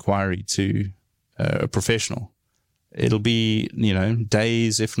 send an inquiry to a professional. It'll be,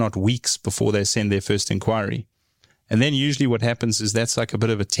 days, if not weeks before they send their first inquiry. And then usually what happens is that's like a bit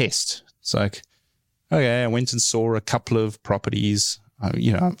of a test. It's like, okay, I went and saw a couple of properties.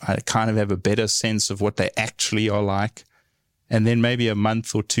 I kind of have a better sense of what they actually are like. And then maybe a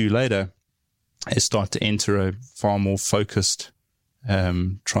month or 2 later, they start to enter a far more focused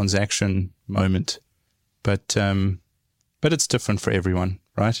transaction moment. But it's different for everyone,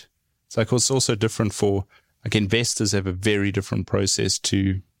 right? It's also different for, investors have a very different process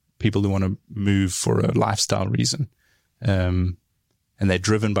to people who want to move for a lifestyle reason. And they're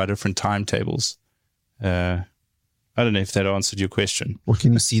driven by different timetables. I don't know if that answered your question. Well,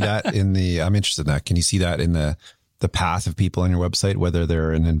 can you see that I'm interested in that. Can you see that in the path of people on your website, whether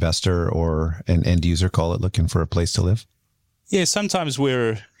they're an investor or an end user, call it, looking for a place to live? Yeah, sometimes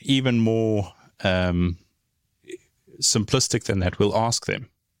we're even more simplistic than that. We'll ask them,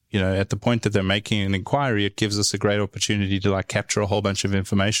 at the point that they're making an inquiry, it gives us a great opportunity to capture a whole bunch of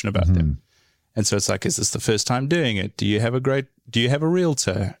information about them. And so it's like, is this the first time doing it? Do you have a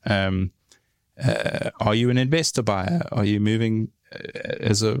realtor? Are you an investor buyer? Are you moving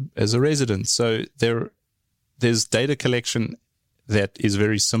as a resident? So there's data collection that is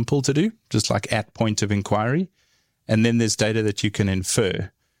very simple to do, just like at point of inquiry. And then there's data that you can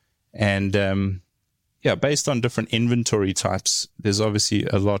infer. And based on different inventory types, there's obviously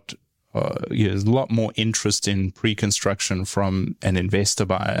there's a lot more interest in pre-construction from an investor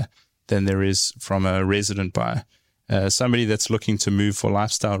buyer than there is from a resident buyer. Somebody that's looking to move for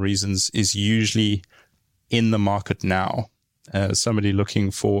lifestyle reasons is usually in the market now. somebody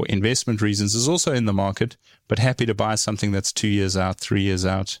looking for investment reasons is also in the market, but happy to buy something that's 2 years out, 3 years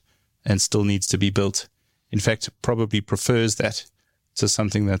out, and still needs to be built. In fact, probably prefers that to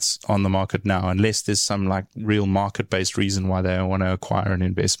something that's on the market now, unless there's some like real market-based reason why they want to acquire an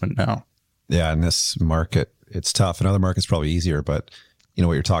investment now. Yeah, in this market, it's tough. In other markets, probably easier, but you know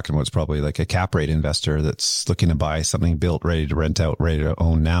what you're talking about is probably like a cap rate investor that's looking to buy something built, ready to rent out, ready to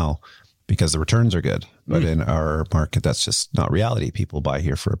own now because the returns are good. But in our market, that's just not reality. People buy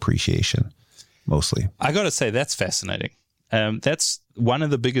here for appreciation, mostly. I got to say, that's fascinating. That's one of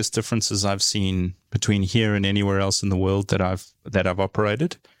the biggest differences I've seen between here and anywhere else in the world that I've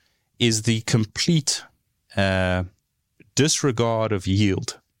operated, is the complete disregard of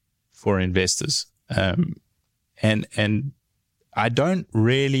yield for investors. And I don't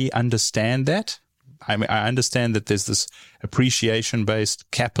really understand that. I mean, I understand that there's this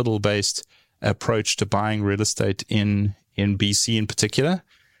appreciation-based, capital-based approach to buying real estate in BC in particular,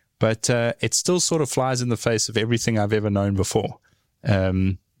 but it still sort of flies in the face of everything I've ever known before.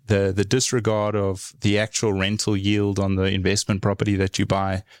 The disregard of the actual rental yield on the investment property that you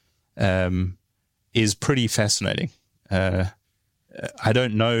buy is pretty fascinating. I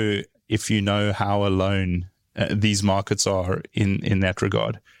don't know if you know how alone these markets are in that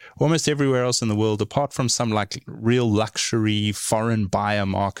regard. Almost everywhere else in the world, apart from some like real luxury foreign buyer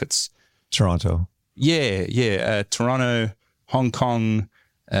markets. Toronto. Yeah. Toronto, Hong Kong,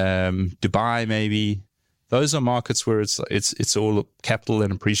 Dubai, maybe. Those are markets where it's all capital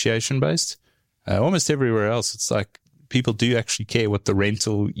and appreciation based. Almost everywhere else, it's like people do actually care what the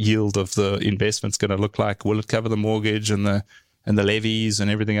rental yield of the investment's going to look like. Will it cover the mortgage and the levies and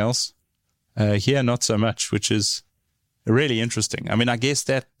everything else? Here, not so much, which is really interesting. I mean, I guess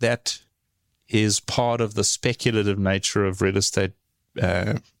that is part of the speculative nature of real estate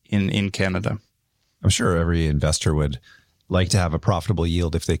in Canada. I'm sure every investor would like to have a profitable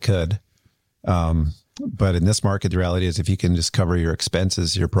yield if they could. But in this market, the reality is if you can just cover your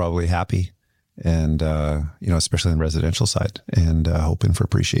expenses, you're probably happy. And, especially on the residential side, and hoping for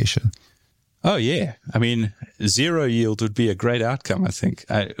appreciation. Oh, yeah. I mean, zero yield would be a great outcome, I think.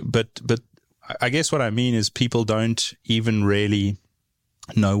 But I guess what I mean is people don't even really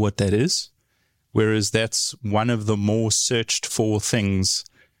know what that is, whereas that's one of the more searched for things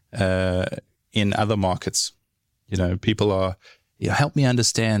in other markets. You know, people are, help me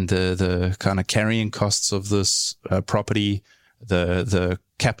understand the kind of carrying costs of this property, the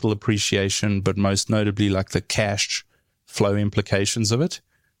capital appreciation, but most notably like the cash flow implications of it.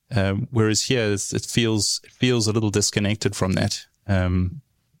 Whereas here it feels a little disconnected from that.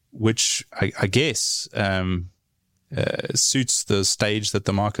 Which I guess suits the stage that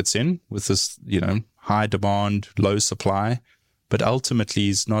the market's in with this, high demand, low supply, but ultimately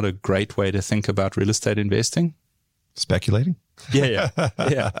is not a great way to think about real estate investing. Speculating? Yeah.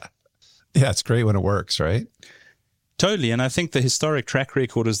 Yeah, it's great when it works, right? Totally. And I think the historic track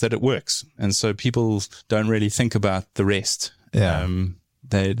record is that it works. And so people don't really think about the rest. Yeah.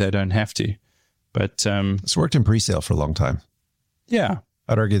 They don't have to. But it's worked in pre-sale for a long time. Yeah.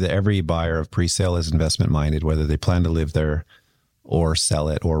 I'd argue that every buyer of pre-sale is investment minded, whether they plan to live there or sell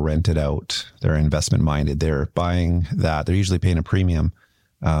it or rent it out. They're investment minded. They're buying that. They're usually paying a premium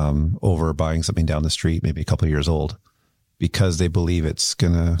over buying something down the street, maybe a couple of years old, because they believe it's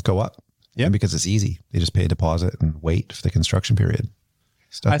going to go up. Yeah, and because it's easy. They just pay a deposit and wait for the construction period.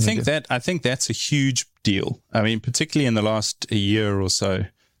 I think that's a huge deal. I mean, particularly in the last year or so,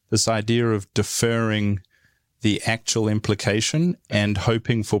 this idea of deferring the actual implication and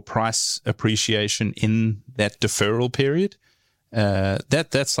hoping for price appreciation in that deferral period,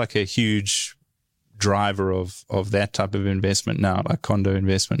 that's like a huge driver of that type of investment now, like condo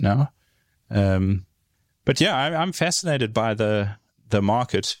investment now. But yeah, I'm fascinated by the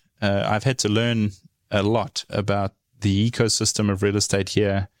market. I've had to learn a lot about the ecosystem of real estate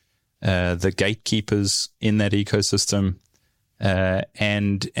here, the gatekeepers in that ecosystem,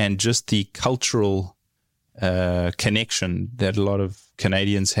 and just the cultural connection that a lot of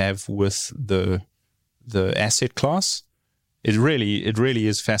Canadians have with the asset class. It really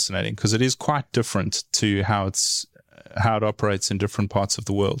is fascinating because it is quite different to how it operates in different parts of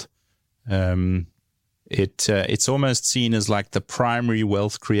the world. It's almost seen as like the primary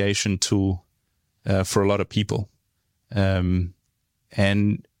wealth creation tool for a lot of people, and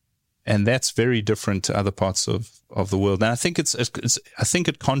that's very different to other parts of the world. And I think I think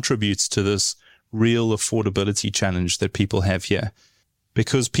it contributes to this real affordability challenge that people have here,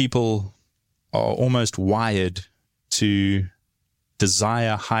 because people are almost wired to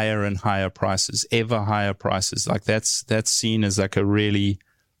desire higher and higher prices, ever higher prices. Like that's seen as like a really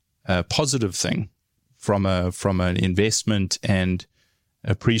positive thing from an investment and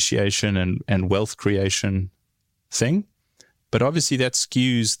appreciation and wealth creation thing. But obviously that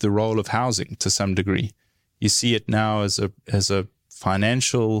skews the role of housing to some degree. You see it now as a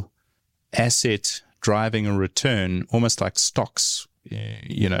financial asset driving a return, almost like stocks,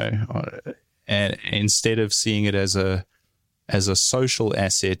 and instead of seeing it as a social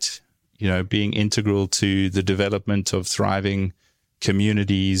asset, being integral to the development of thriving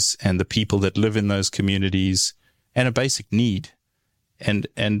communities and the people that live in those communities, and a basic need.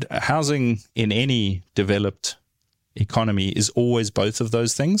 And housing in any developed economy is always both of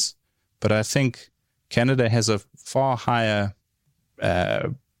those things. But I think Canada has a far higher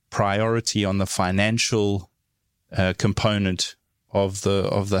priority on the financial component of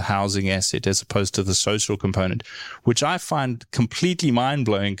the housing asset as opposed to the social component, which I find completely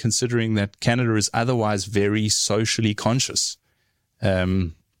mind-blowing considering that Canada is otherwise very socially conscious.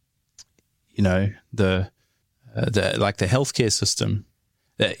 The healthcare system.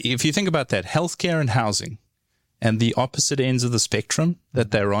 If you think about that, healthcare and housing and the opposite ends of the spectrum that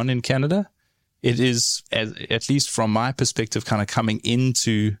they're on in Canada, it is, at least from my perspective, kind of coming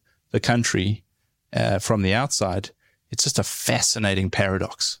into the country from the outside. It's just a fascinating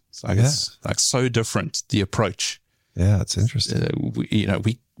paradox. It's like so different, the approach. Yeah, it's interesting.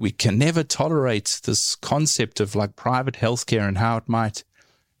 We can never tolerate this concept of like private healthcare and how it might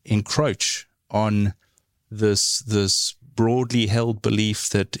encroach on this broadly held belief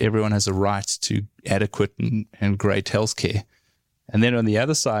that everyone has a right to adequate and great healthcare. And then on the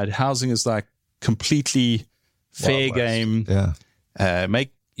other side, housing is like completely fair game. Yeah.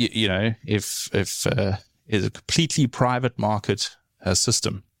 If is a completely private market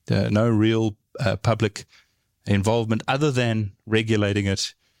system, no real public involvement other than regulating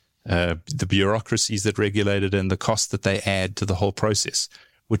it, the bureaucracies that regulate it and the cost that they add to the whole process,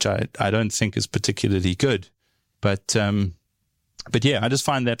 which I don't think is particularly good. But yeah, I just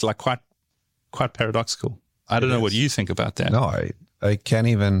find that like quite paradoxical. I don't know what you think about that. No, I can't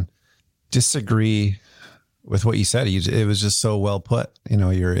even disagree with what you said. It was just so well put.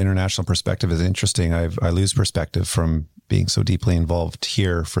 Your international perspective is interesting. I lose perspective from being so deeply involved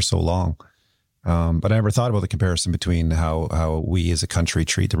here for so long. But I never thought about the comparison between how we as a country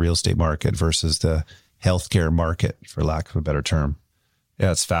treat the real estate market versus the healthcare market, for lack of a better term.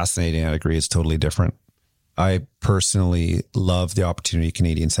 Yeah, it's fascinating. I agree. It's totally different. I personally love the opportunity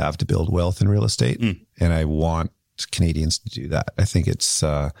Canadians have to build wealth in real estate. And I want Canadians to do that. I think it's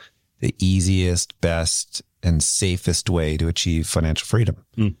the easiest, best, and safest way to achieve financial freedom.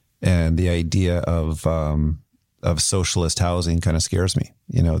 And the idea of socialist housing kind of scares me.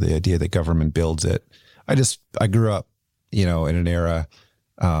 The idea that government builds it. I grew up, in an era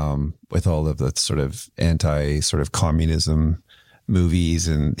with all of the sort of communism movies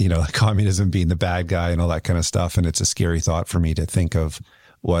and, communism being the bad guy and all that kind of stuff. And it's a scary thought for me to think of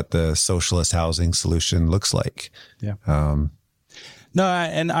what the socialist housing solution looks like. Yeah. No,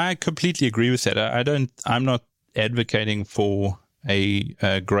 and I completely agree with that. I'm not advocating for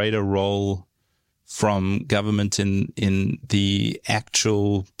a greater role from government in the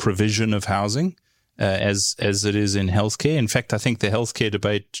actual provision of housing as it is in healthcare. In fact, I think the healthcare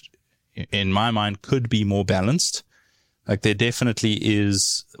debate, in my mind, could be more balanced. Like there definitely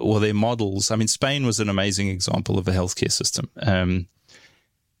is, or there are models. I mean, Spain was an amazing example of a healthcare system.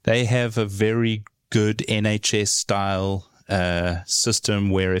 They have a very good NHS style system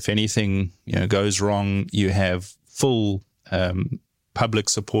where if anything goes wrong, you have full public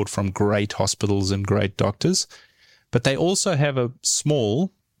support from great hospitals and great doctors. But they also have a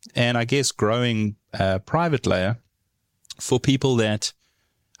small and I guess growing private layer for people that,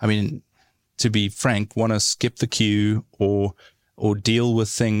 to be frank, want to skip the queue or deal with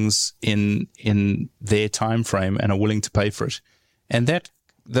things in their time frame and are willing to pay for it. And that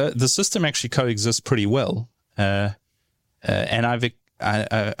the system actually coexists pretty well. And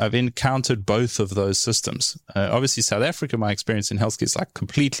I've encountered both of those systems. Obviously, South Africa, my experience in healthcare is like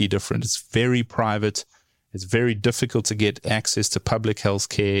completely different. It's very private. It's very difficult to get access to public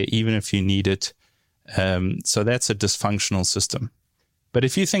healthcare, even if you need it. So that's a dysfunctional system. But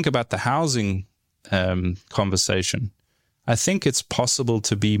if you think about the housing conversation, I think it's possible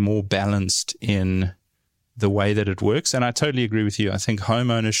to be more balanced in the way that it works. And I totally agree with you. I think home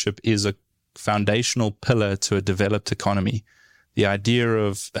ownership is a foundational pillar to a developed economy. The idea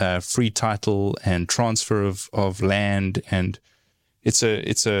of free title and transfer of land, and it's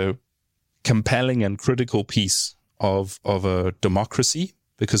a compelling and critical piece of a democracy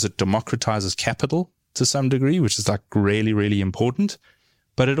because it democratizes capital to some degree, which is like really, really important.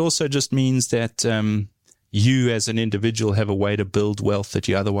 But it also just means that you as an individual have a way to build wealth that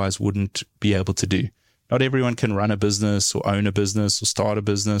you otherwise wouldn't be able to do. not everyone can run a business or own a business or start a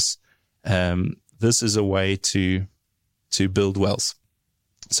business. This is a way to build wealth.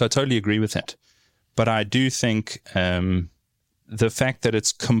 So I totally agree with that. But I do think the fact that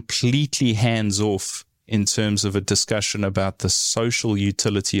it's completely hands off in terms of a discussion about the social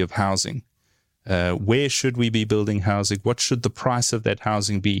utility of housing. Where should we be building housing? What should the price of that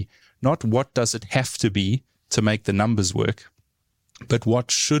housing be? Not what does it have to be to make the numbers work, but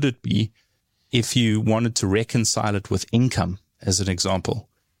what should it be if you wanted to reconcile it with income, as an example.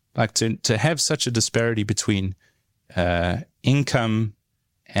 Like to have such a disparity between income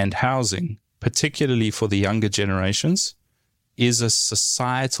and housing, particularly for the younger generations, is a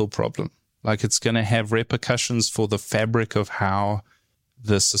societal problem. Like it's going to have repercussions for the fabric of how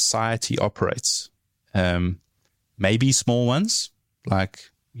the society operates. Maybe small ones,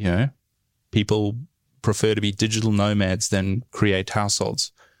 like, people prefer to be digital nomads than create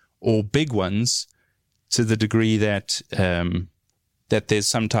households, or big ones to the degree that that there's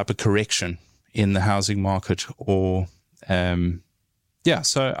some type of correction in the housing market, or so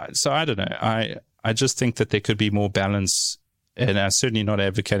I don't know. I just think that there could be more balance, and I'm certainly not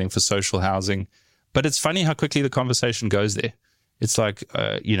advocating for social housing. But it's funny how quickly the conversation goes there. It's like,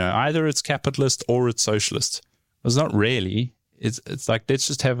 either it's capitalist or it's socialist. It's not really. It's like, let's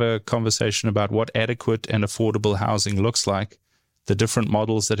just have a conversation about what adequate and affordable housing looks like, the different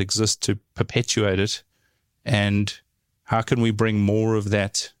models that exist to perpetuate it, and how can we bring more of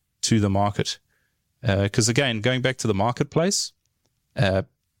that to the market? Because again, going back to the marketplace,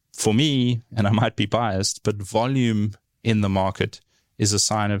 for me, and I might be biased, but volume in the market is a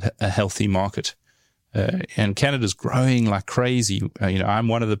sign of a healthy market. And Canada's growing like crazy. I'm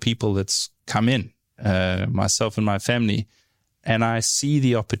one of the people that's come in, myself and my family, and I see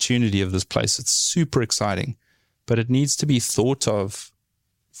the opportunity of this place. It's super exciting, but it needs to be thought of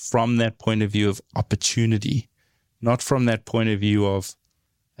from that point of view of opportunity, not from that point of view of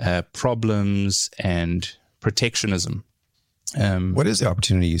problems and protectionism. What is the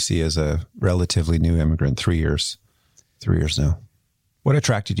opportunity you see as a relatively new immigrant? 3 years now. What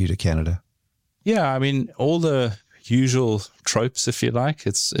attracted you to Canada? Yeah, I mean, all the usual tropes, if you like.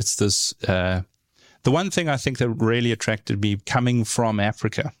 It's this. The one thing I think that really attracted me coming from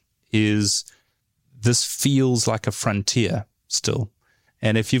Africa is this feels like a frontier still.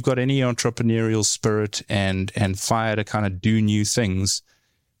 And if you've got any entrepreneurial spirit and fire to kind of do new things,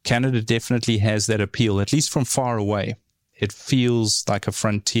 Canada definitely has that appeal, at least from far away. It feels like a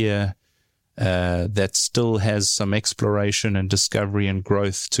frontier that still has some exploration and discovery and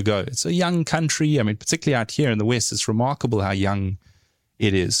growth to go. It's a young country. I mean, particularly out here in the West, it's remarkable how young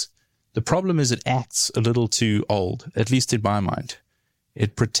it is. The problem is it acts a little too old, at least in my mind.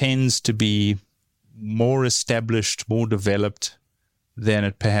 It pretends to be more established, more developed than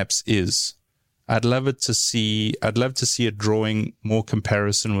it perhaps is. I'd love to see it drawing more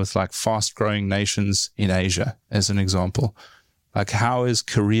comparison with like fast-growing nations in Asia, as an example. Like, how is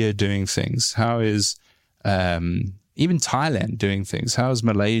Korea doing things? How is even Thailand doing things? How is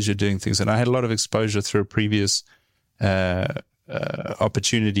Malaysia doing things? And I had a lot of exposure through a previous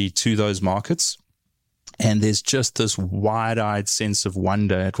opportunity to those markets. And there's just this wide-eyed sense of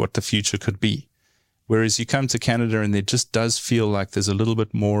wonder at what the future could be. Whereas you come to Canada and there just does feel like there's a little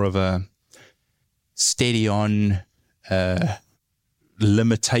bit more of a steady on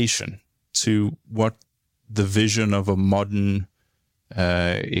limitation to what the vision of a modern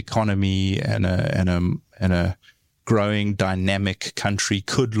economy and a growing dynamic country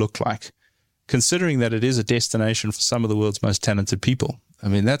could look like, considering that it is a destination for some of the world's most talented people. I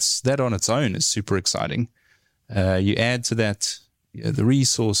mean, that on its own is super exciting. You add to that the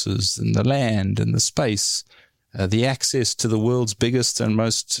resources and the land and the space, the access to the world's biggest and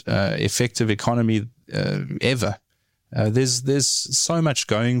most effective economy ever. There's so much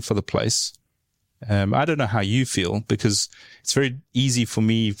going for the place. I don't know how you feel, because it's very easy for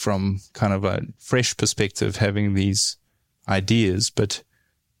me from kind of a fresh perspective having these ideas, but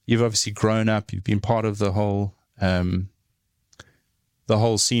you've obviously grown up, you've been part of the whole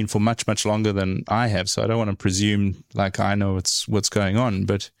scene for much, much longer than I have, so I don't want to presume like I know what's going on,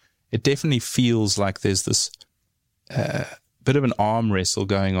 but it definitely feels like there's this bit of an arm wrestle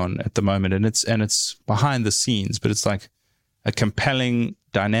going on at the moment, and it's behind the scenes, but it's like a compelling,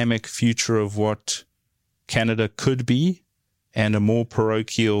 dynamic future of what Canada could be, and a more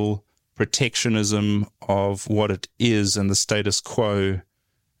parochial protectionism of what it is and the status quo.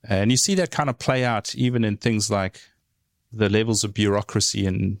 And you see that kind of play out even in things like the levels of bureaucracy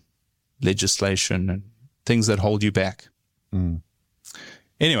and legislation and things that hold you back.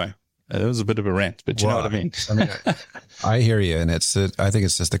 Anyway, that was a bit of a rant, but you know what I mean. I hear you, and I think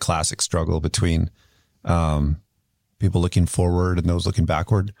it's just a classic struggle between People looking forward and those looking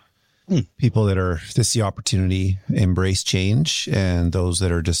backward. People that see opportunity, embrace change, and those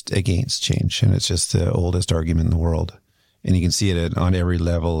that are just against change. And it's just the oldest argument in the world. And you can see it on every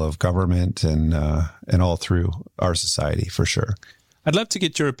level of government and all through our society, for sure. I'd love to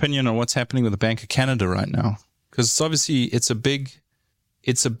get your opinion on what's happening with the Bank of Canada right now, because obviously it's a big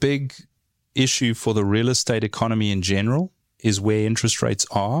issue for the real estate economy in general, is where interest rates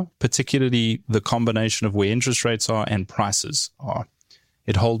are, particularly the combination of where interest rates are and prices are.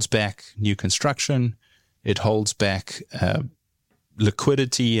 It holds back new construction. It holds back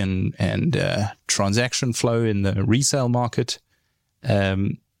liquidity and transaction flow in the resale market.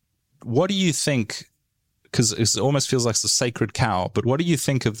 What do you think? Because it almost feels like it's a sacred cow, but what do you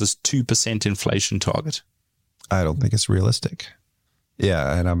think of this 2% inflation target? I don't think it's realistic.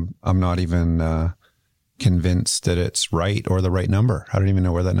 Yeah, and I'm not even convinced that it's right or the right number. I don't even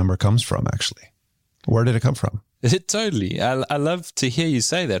know where that number comes from, actually. Where did it come from? Totally. I love to hear you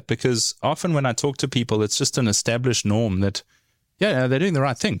say that, because often when I talk to people, it's just an established norm that, yeah, they're doing the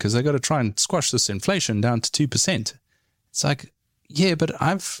right thing because they've got to try and squash this inflation down to 2%. It's like, yeah, but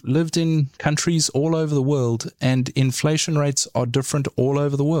I've lived in countries all over the world and inflation rates are different all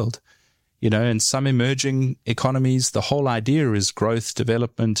over the world. You know, in some emerging economies, the whole idea is growth,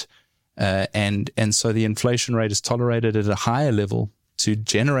 development, and so the inflation rate is tolerated at a higher level to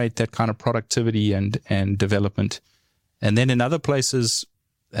generate that kind of productivity and development. And then in other places,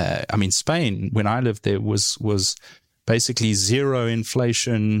 Spain, when I lived there, was basically zero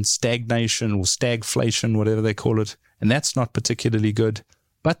inflation, stagnation or stagflation, whatever they call it. And that's not particularly good.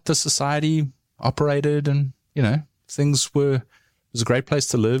 But the society operated and, you know, it was a great place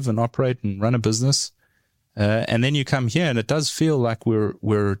to live and operate and run a business. And then you come here and it does feel like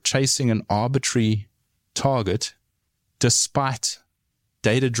we're chasing an arbitrary target despite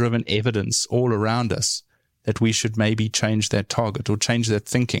data-driven evidence all around us that we should maybe change that target or change that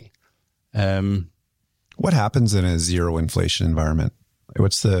thinking. What happens in a zero inflation environment?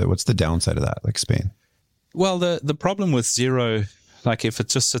 What's the downside of that, like Spain? Well, the problem with zero, like if it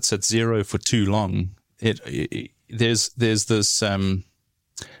just sits at zero for too long, there's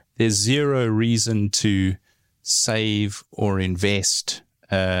zero reason to save or invest.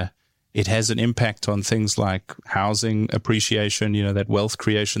 It has an impact on things like housing appreciation, you know, that wealth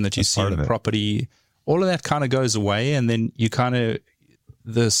creation that you see in property. All of that kind of goes away, and then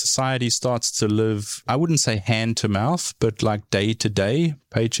the society starts to live, I wouldn't say hand to mouth, but like day to day,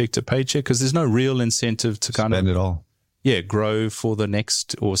 paycheck to paycheck, because there's no real incentive to spend it all. Yeah, grow for the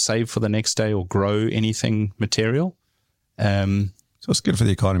next or save for the next day or grow anything material. So it's good for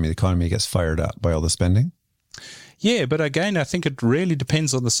the economy. The economy gets fired up by all the spending. Yeah, but again, I think it really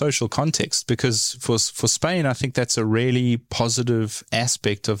depends on the social context, because for Spain, I think that's a really positive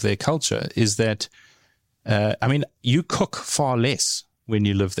aspect of their culture is that, you cook far less when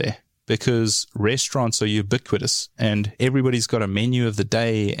you live there because restaurants are ubiquitous and everybody's got a menu of the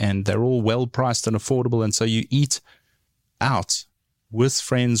day and they're all well priced and affordable. And so you eat out with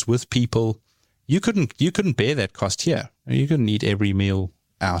friends, with people. You couldn't bear that cost here. You couldn't eat every meal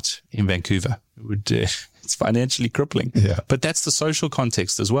out in Vancouver. It would, it's financially crippling. Yeah. But that's the social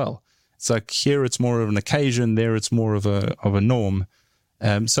context as well. It's like here it's more of an occasion, there it's more of a norm.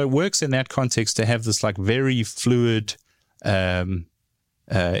 So it works in that context to have this like very fluid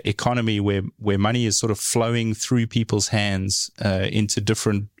economy where money is sort of flowing through people's hands into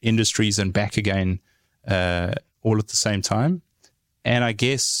different industries and back again all at the same time. And I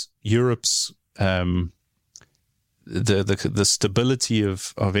guess Europe's the stability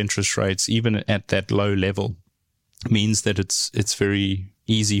of interest rates, even at that low level, means that it's very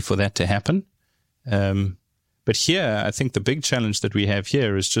easy for that to happen. But here, I think the big challenge that we have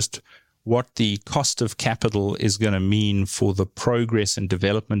here is just what the cost of capital is going to mean for the progress and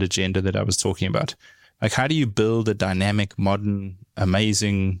development agenda that I was talking about. Like, how do you build a dynamic, modern,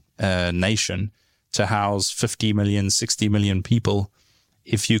 amazing nation to house 50 million, 60 million people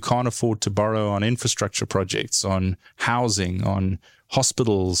if you can't afford to borrow on infrastructure projects, on housing, on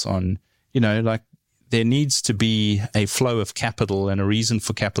hospitals, on, there needs to be a flow of capital and a reason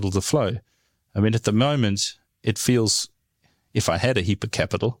for capital to flow. I mean, at the moment, it feels, if I had a heap of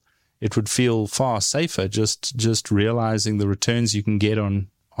capital, it would feel far safer just realizing the returns you can get on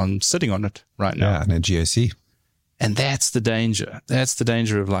sitting on it right now. Yeah, and a GIC. And that's the danger. That's the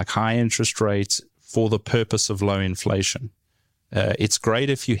danger of like high interest rates for the purpose of low inflation. It's great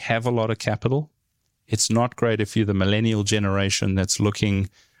if you have a lot of capital. It's not great if you're the millennial generation that's looking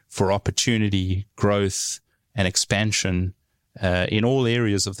for opportunity, growth, and expansion in all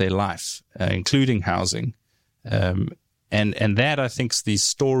areas of their life, including housing. And that, I think, is the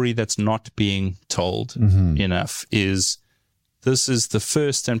story that's not being told enough, is this is the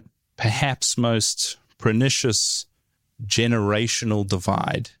first and perhaps most pernicious generational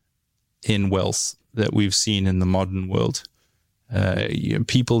divide in wealth that we've seen in the modern world.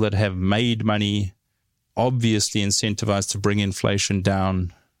 People that have made money, obviously incentivized to bring inflation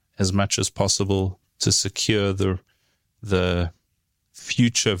down as much as possible to secure the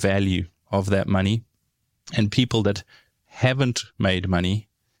future value of that money. And people that haven't made money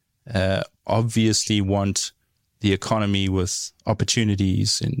obviously want the economy with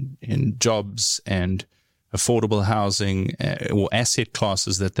opportunities in jobs and affordable housing or asset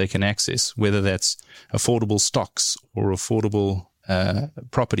classes that they can access, whether that's affordable stocks or affordable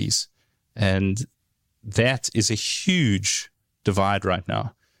properties. And that is a huge divide right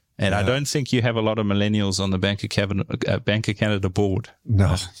now. And I don't think you have a lot of millennials on the Bank of Canada board.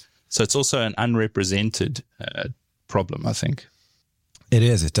 No. So it's also an unrepresented problem, I think. It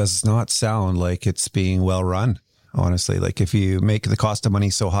is. It does not sound like it's being well run, honestly. Like if you make the cost of money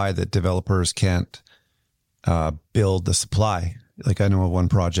so high that developers can't build the supply. Like I know of one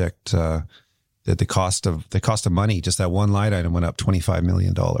project that the cost of money, just that one line item went up $25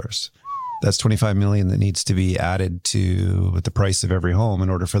 million. That's $25 million that needs to be added to the price of every home in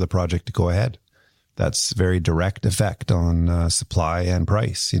order for the project to go ahead. That's very direct effect on supply and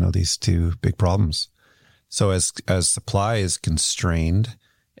price, these two big problems. So as supply is constrained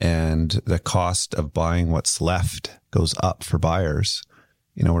and the cost of buying what's left goes up for buyers,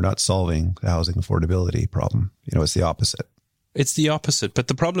 we're not solving the housing affordability problem. It's the opposite. It's the opposite. But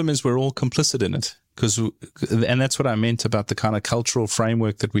the problem is we're all complicit in it. And that's what I meant about the kind of cultural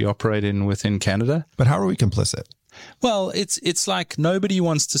framework that we operate in within Canada. But how are we complicit? Well, it's like nobody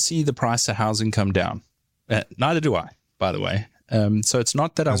wants to see the price of housing come down. Neither do I, by the way. So it's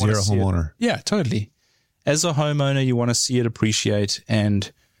not that I want to see it. You're a homeowner. Yeah, totally. As a homeowner, you want to see it appreciate,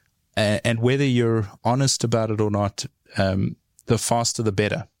 and whether you're honest about it or not, the faster the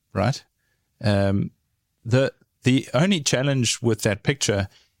better, right? The only challenge with that picture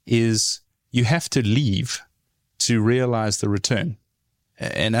is you have to leave to realize the return.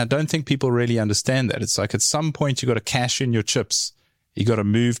 And I don't think people really understand that. It's like at some point you got to cash in your chips. You got to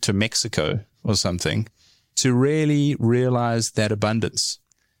move to Mexico or something to really realize that abundance,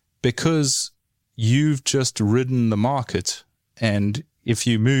 because you've just ridden the market. And if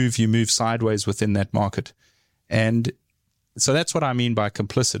you move sideways within that market. And so that's what I mean by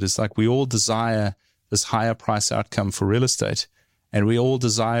complicit. It's like we all desire this higher price outcome for real estate, and we all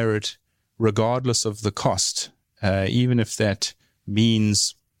desire it regardless of the cost, even if that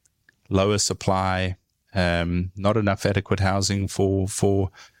means lower supply, not enough adequate housing for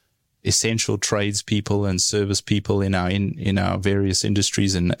essential tradespeople and service people in our various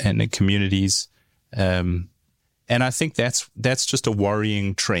industries and communities. And I think that's just a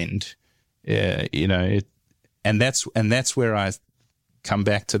worrying trend, and that's where I come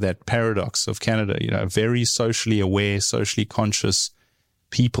back to that paradox of Canada. Very socially aware, socially conscious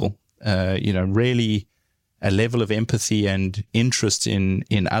people. Really a level of empathy and interest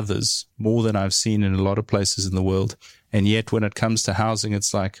in others more than I've seen in a lot of places in the world. And yet, when it comes to housing,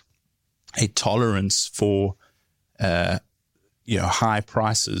 it's like a tolerance for high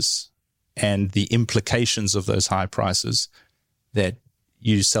prices and the implications of those high prices that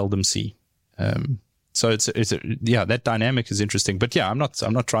you seldom see. So it's that dynamic is interesting. But yeah, I'm not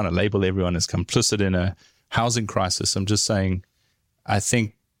trying to label everyone as complicit in a housing crisis. I'm just saying I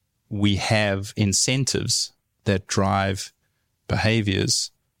think we have incentives that drive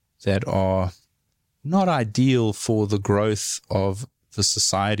behaviors that are not ideal for the growth of the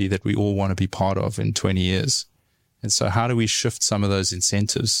society that we all want to be part of in 20 years. And so how do we shift some of those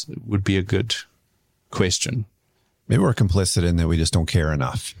incentives would be a good question. Maybe we're complicit in that we just don't care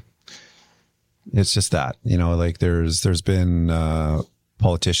enough. It's just that, like there's been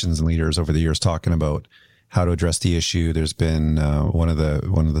politicians and leaders over the years talking about how to address the issue. There's been one of the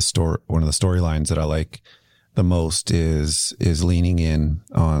storylines that I like the most is leaning in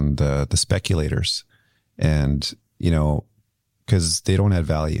on the speculators, and because they don't add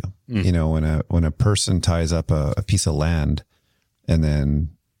value. When a person ties up a piece of land and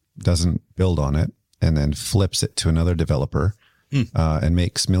then doesn't build on it and then flips it to another developer and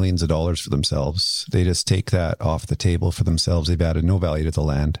makes millions of dollars for themselves, they just take that off the table for themselves. They've added no value to the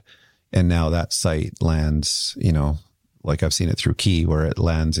land. And now that site lands, like I've seen it through Key, where it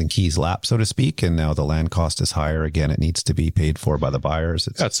lands in Key's lap, so to speak. And now the land cost is higher again. It needs to be paid for by the buyers.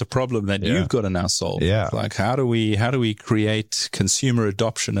 That's a problem that you've got to now solve. Yeah. Like how do we create consumer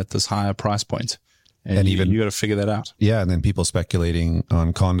adoption at this higher price point? And you got to figure that out. Yeah. And then people speculating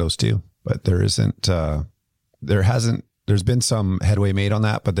on condos too, but there hasn't there's been some headway made on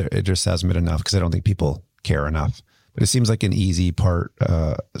that, but it just hasn't been enough because I don't think people care enough. But it seems like an easy part,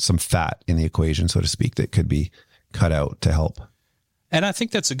 some fat in the equation, so to speak, that could be cut out to help. And I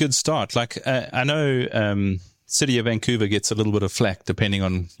think that's a good start. Like I know City of Vancouver gets a little bit of flack depending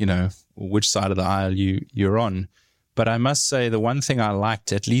on, which side of the aisle you're on. But I must say the one thing I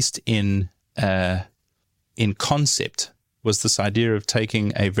liked, at least in concept, was this idea of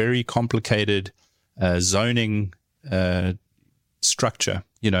taking a very complicated zoning structure,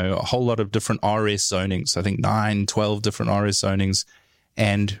 a whole lot of different RS zonings, I think 9, 12 different RS zonings,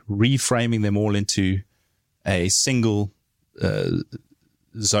 and reframing them all into a single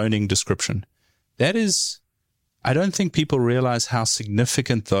zoning description. That is, I don't think people realize how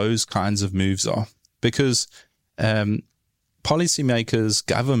significant those kinds of moves are, because policymakers,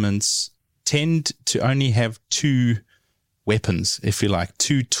 governments tend to only have two weapons, if you like,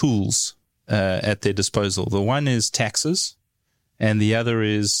 two tools at their disposal. The one is taxes, and the other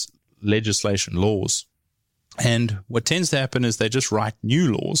is legislation, laws. And what tends to happen is they just write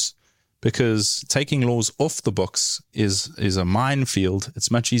new laws, because taking laws off the books is a minefield. It's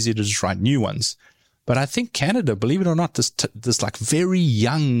much easier to just write new ones. But I think Canada, believe it or not, this like very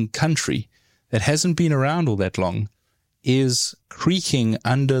young country that hasn't been around all that long, is creaking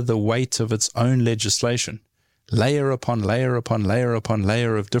under the weight of its own legislation, layer upon layer upon layer upon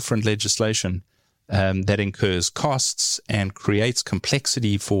layer of different legislation that incurs costs and creates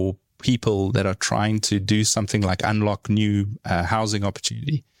complexity for people that are trying to do something like unlock new housing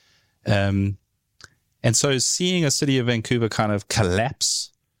opportunity. And so seeing a City of Vancouver kind of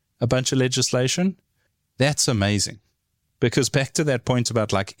collapse a bunch of legislation, that's amazing. Because back to that point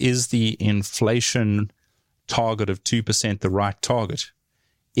about like, is the inflation target of 2% the right target?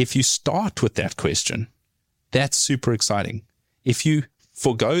 If you start with that question, that's super exciting. If you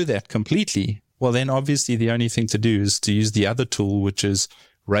forgo that completely, well, then obviously the only thing to do is to use the other tool, which is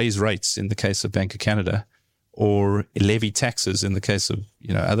raise rates in the case of Bank of Canada, or levy taxes in the case of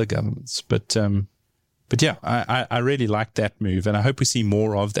other governments. But yeah, I really like that move, and I hope we see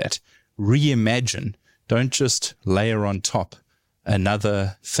more of that. Reimagine. Don't just layer on top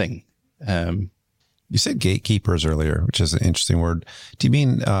another thing. You said gatekeepers earlier, which is an interesting word. Do you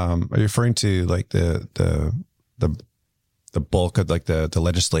mean are you referring to like the bulk of like the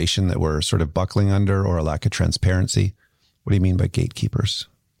legislation that we're sort of buckling under, or a lack of transparency? What do you mean by gatekeepers?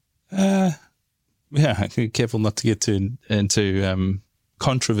 Yeah, be careful not to get into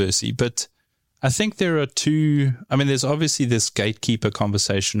controversy, but I think there are two. I mean, there's obviously this gatekeeper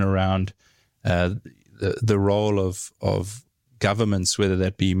conversation around the role of governments, whether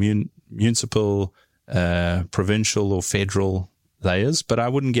that be municipal, provincial, or federal layers. But I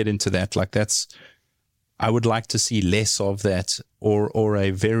wouldn't get into that. Like I would like to see less of that, or a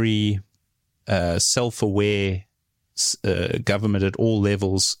very self-aware government at all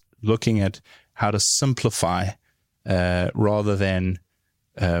levels, looking at how to simplify rather than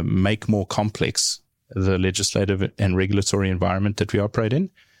make more complex the legislative and regulatory environment that we operate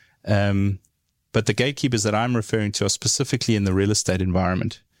in. But the gatekeepers that I'm referring to are specifically in the real estate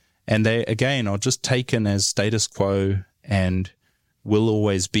environment. And they, again, are just taken as status quo and will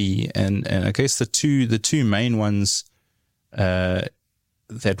always be. And I guess the two main ones that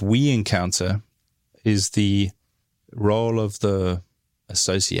we encounter is the role of the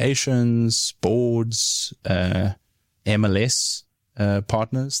associations, boards, MLS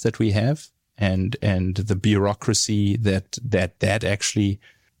partners that we have, and the bureaucracy that actually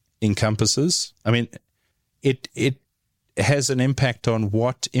encompasses. I mean, it has an impact on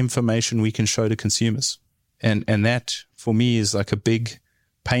what information we can show to consumers, and that for me is like a big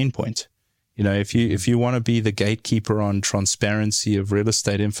pain point. If you want to be the gatekeeper on transparency of real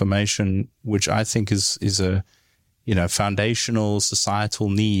estate information, which I think is a foundational societal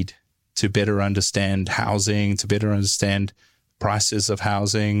need to better understand housing, to better understand prices of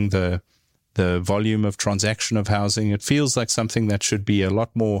housing, the volume of transaction of housing. It feels like something that should be a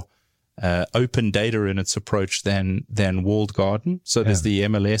lot more open data in its approach than walled garden. So there's the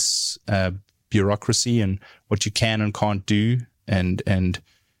MLS bureaucracy and what you can and can't do, and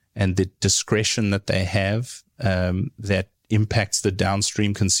the discretion that they have that impacts the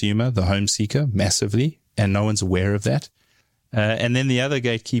downstream consumer, the home seeker, massively, and no one's aware of that. And then the other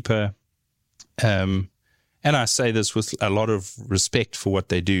gatekeeper, and I say this with a lot of respect for what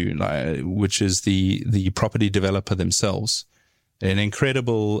they do, which is the property developer themselves, an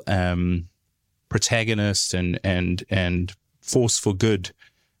incredible protagonist and force for good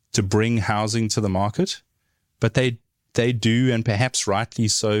to bring housing to the market, but they do, and perhaps rightly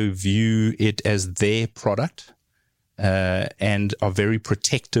so, view it as their product and are very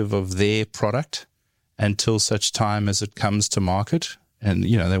protective of their product. until such time as it comes to market. And,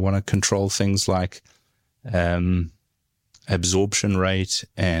 they want to control things like absorption rate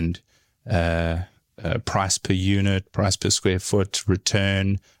and price per unit, price per square foot,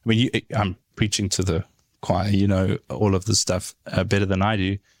 return. I mean, I'm preaching to the choir, all of this stuff better than I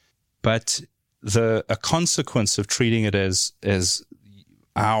do. But a consequence of treating it as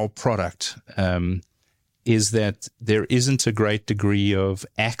our product is that there isn't a great degree of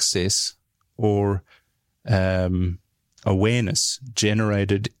access or awareness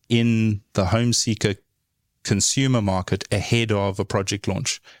generated in the home seeker consumer market ahead of a project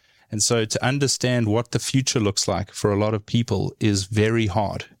launch. And so to understand what the future looks like for a lot of people is very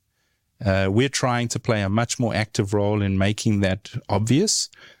hard. We're trying to play a much more active role in making that obvious.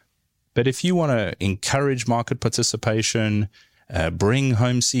 But if you want to encourage market participation, bring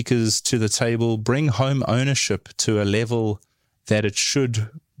home seekers to the table, bring home ownership to a level that it should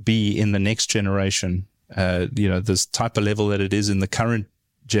be in the next generation, this type of level that it is in the current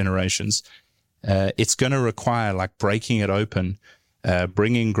generations, it's going to require like breaking it open,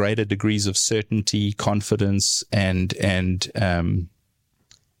 bringing greater degrees of certainty, confidence, and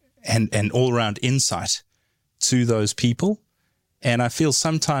all-around insight to those people. And I feel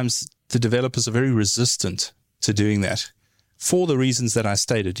sometimes the developers are very resistant to doing that for the reasons that I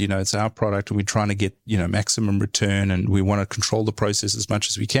stated. It's our product and we're trying to get, maximum return, and we want to control the process as much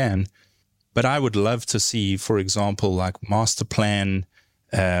as we can. But I would love to see, for example, like master plan,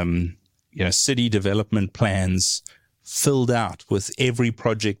 city development plans filled out with every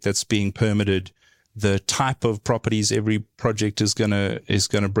project that's being permitted, the type of properties every project is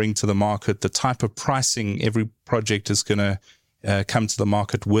gonna bring to the market, the type of pricing every project is gonna come to the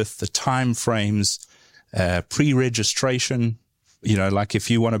market with, the time frames, pre-registration. Like if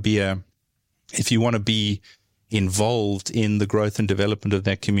you want to be involved in the growth and development of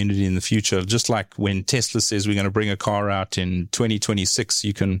that community in the future, just like when Tesla says we're going to bring a car out in 2026,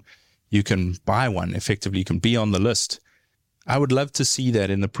 you can buy one. Effectively, you can be on the list. I would love to see that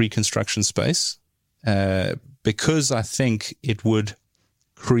in the pre-construction space, because I think it would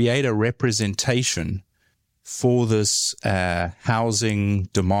create a representation for this housing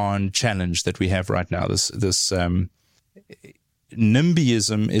demand challenge that we have right now. This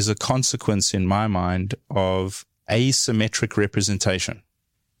NIMBYism is a consequence, in my mind, of asymmetric representation.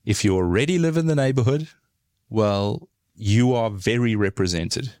 If you already live in the neighborhood, well, you are very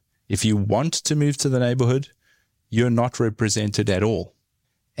represented. If you want to move to the neighborhood, you're not represented at all.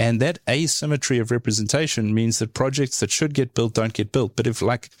 And that asymmetry of representation means that projects that should get built don't get built. But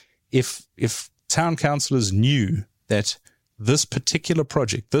if town councillors knew that this particular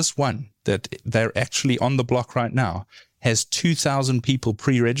project, this one that they're actually on the block right now, has 2,000 people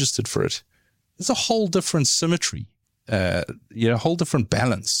pre-registered for it, there's a whole different symmetry, a whole different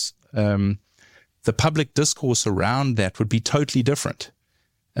balance. The public discourse around that would be totally different.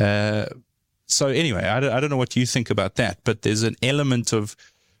 So anyway, I don't know what you think about that, but there's an element of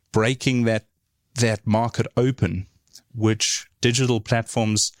breaking that market open, which digital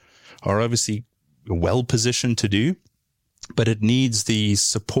platforms are obviously well positioned to do, but it needs the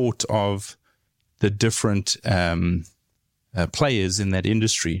support of the different players in that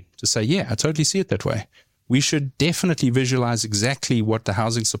industry to say, yeah, I totally see it that way. We should definitely visualize exactly what the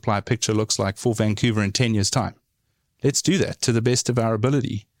housing supply picture looks like for Vancouver in 10 years' time. Let's do that to the best of our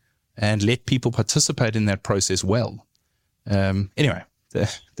ability and let people participate in that process well. Anyway,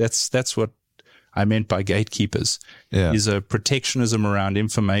 that's what I meant by gatekeepers, is a protectionism around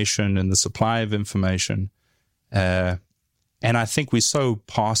information and the supply of information. And I think we're so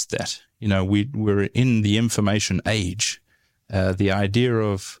past that. We're in the information age. The idea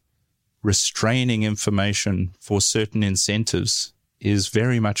of restraining information for certain incentives is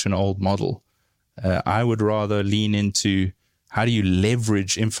very much an old model. I would rather lean into how do you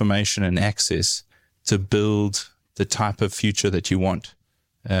leverage information and access to build the type of future that you want.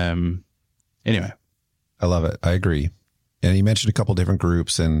 Anyway. I love it. I agree. And you mentioned a couple different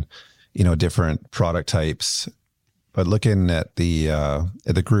groups and, different product types, but looking at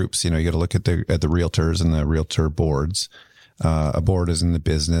the groups, you got to look at the realtors and the realtor boards. A board is in the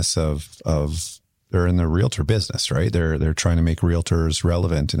business of they're in the realtor business, right? They're trying to make realtors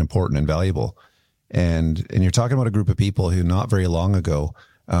relevant and important and valuable. And you're talking about a group of people who not very long ago,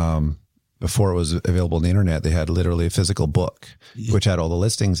 before it was available on the internet, they had literally a physical book, which had all the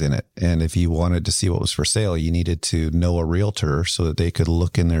listings in it. And if you wanted to see what was for sale, you needed to know a realtor so that they could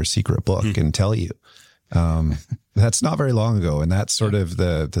look in their secret book and tell you. That's not very long ago. And that's sort of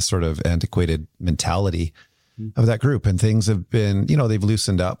the sort of antiquated mentality of that group. And things have been, they've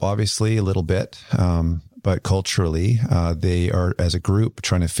loosened up obviously a little bit. But culturally, they are, as a group,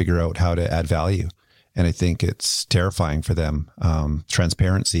 trying to figure out how to add value And I think it's terrifying for them.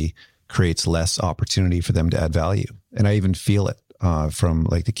 Transparency creates less opportunity for them to add value. And I even feel it from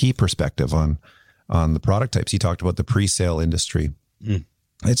like the key perspective on the product types. You talked about the pre-sale industry.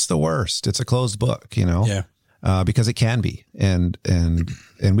 It's the worst. It's a closed book, you know, because it can be, and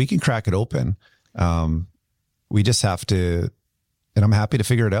we can crack it open. We just have to, and I'm happy to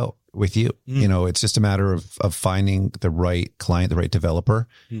figure it out with you. You know, it's just a matter of finding the right client, the right developer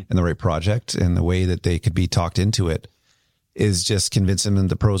and the right project, and the way that they could be talked into it is just convincing them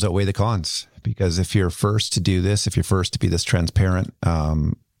the pros outweigh the cons. Because if you're first to do this, if you're first to be this transparent,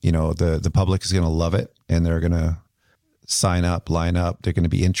 you know, the public is going to love it, and they're going to sign up, line up, they're going to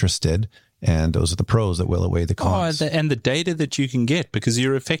be interested. And those are the pros that will outweigh the cons. And the data that you can get, because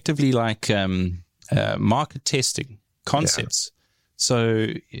you're effectively like market testing concepts. So,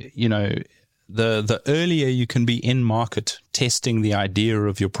 you know, the earlier you can be in market testing the idea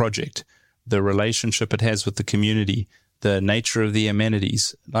of your project, the relationship it has with the community, the nature of the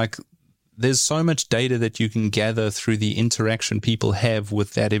amenities, like there's so much data that you can gather through the interaction people have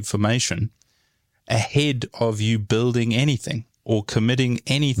with that information ahead of you building anything or committing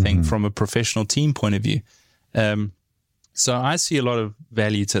anything from a professional team point of view. So I see a lot of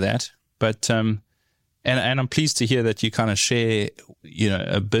value to that, but, and I'm pleased to hear that you kind of share, you know,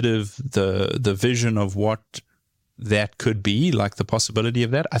 a bit of the vision of what that could be, like the possibility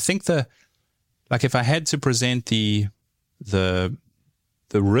of that. I think like if I had to present the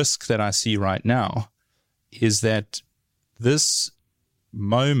risk that I see right now is that this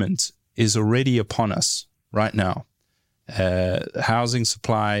moment is already upon us right now. Housing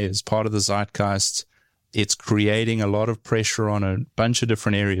supply is part of the zeitgeist. It's creating a lot of pressure on a bunch of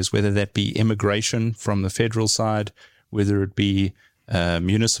different areas, whether that be immigration from the federal side, whether it be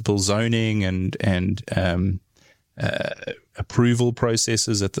municipal zoning and approval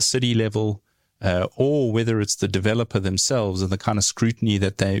processes at the city level, or whether it's the developer themselves and the kind of scrutiny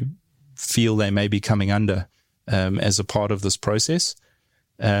that they feel they may be coming under as a part of this process.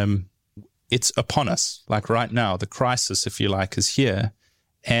 It's upon us. Like right now, the crisis, if you like, is here.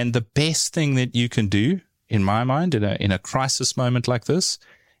 And the best thing that you can do, in my mind, in a crisis moment like this,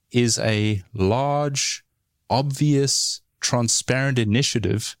 is a large, obvious, transparent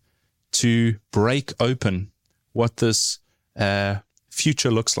initiative to break open what this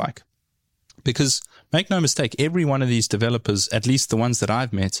future looks like. Because make no mistake, every one of these developers, at least the ones that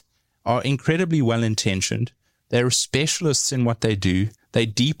I've met, are incredibly well-intentioned. They're specialists in what they do. They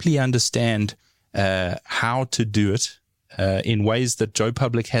deeply understand how to do it in ways that Joe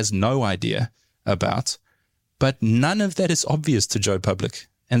Public has no idea about. But none of that is obvious to Joe Public.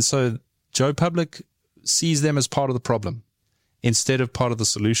 And so Joe Public sees them as part of the problem instead of part of the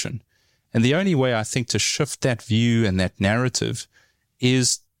solution. And the only way I think to shift that view and that narrative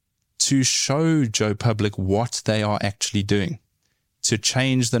is to show Joe Public what they are actually doing, to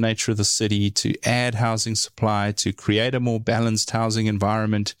change the nature of the city, to add housing supply, to create a more balanced housing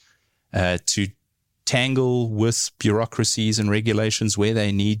environment, to tangle with bureaucracies and regulations where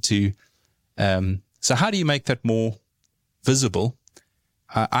they need to. So how do you make that more visible?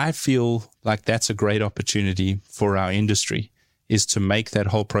 I feel like that's a great opportunity for our industry, is to make that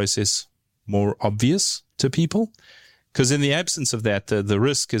whole process more obvious to people. Because in the absence of that, the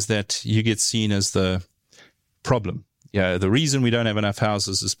risk is that you get seen as the problem. Yeah, the reason we don't have enough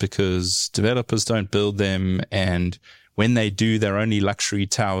houses is because developers don't build them, and when they do, they're only luxury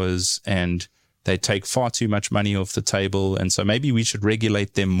towers, and they take far too much money off the table, and so maybe we should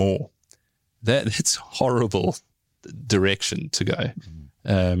regulate them more. That's a horrible direction to go.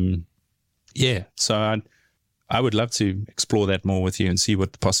 So I would love to explore that more with you and see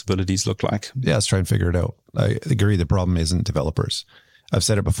what the possibilities look like. Yeah, let's try and figure it out. I agree the problem isn't developers. I've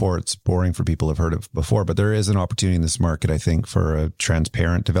said it before, it's boring for people who've heard it before, but there is an opportunity in this market, I think, for a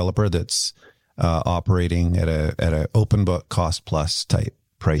transparent developer that's operating at a open book cost plus type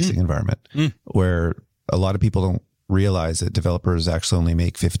pricing environment, where a lot of people don't realize that developers actually only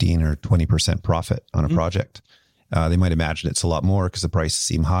make 15 or 20% profit on a project. They might imagine it's a lot more because the prices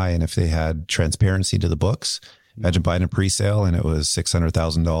seem high. And if they had transparency to the books, imagine buying a pre-sale and it was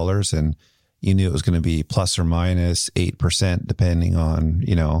 $600,000 and you knew it was going to be plus or minus 8%, depending on,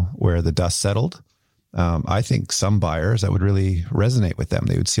 you know, where the dust settled. I think some buyers, that would really resonate with them.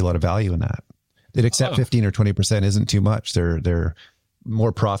 They would see a lot of value in that. They'd accept 15 or 20% isn't too much. They're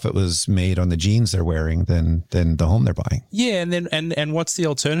more profit was made on the jeans they're wearing than the home they're buying. Yeah. And then, and what's the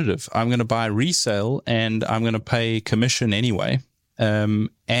alternative? I'm going to buy resale and I'm going to pay commission anyway. And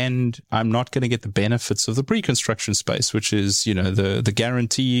I'm not going to get the benefits of the pre-construction space, which is, you know, the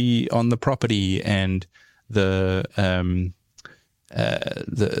guarantee on the property and the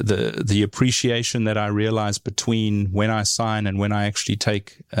the appreciation that I realize between when I sign and when I actually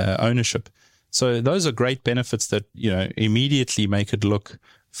take ownership. So those are great benefits that, immediately make it look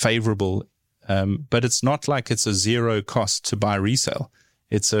favorable. But it's not like it's a zero cost to buy resale.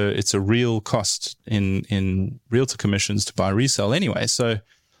 It's a real cost in realtor commissions to buy resale anyway. So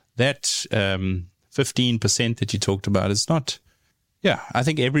that 15% that you talked about is not. Yeah, I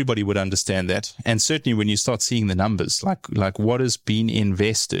think everybody would understand that. And certainly when you start seeing the numbers, like what has been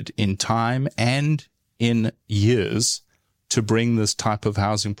invested in time and in years to bring this type of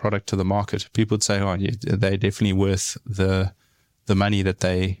housing product to the market, people would say, oh, yeah, they're definitely worth the money that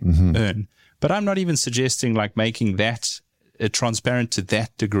they earn. But I'm not even suggesting like making that transparent to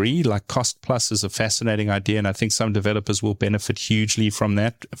that degree. Like cost plus is a fascinating idea, and I think some developers will benefit hugely from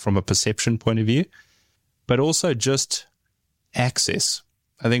that from a perception point of view. But also just access.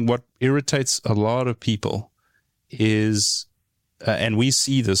 I think what irritates a lot of people is, and we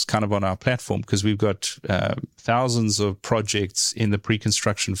see this kind of on our platform because we've got thousands of projects in the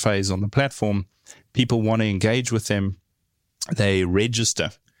pre-construction phase on the platform. People want to engage with them. They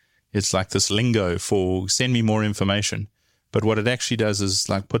register. It's like this lingo for send me more information. But what it actually does is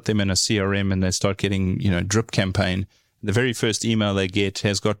like put them in a CRM and they start getting, drip campaign. The very first email they get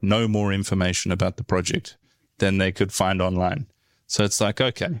has got no more information about the project than they could find online. So it's like,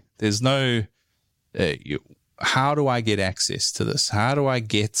 okay, there's no, how do I get access to this? How do I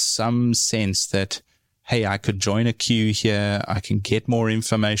get some sense that, hey, I could join a queue here. I can get more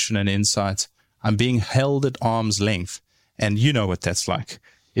information and insights. I'm being held at arm's length. And you know what that's like.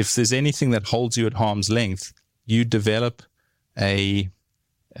 If there's anything that holds you at arm's length, you develop just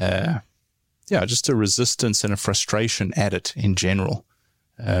a resistance and a frustration at it in general.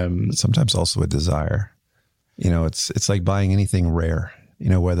 Sometimes also a desire. It's like buying anything rare,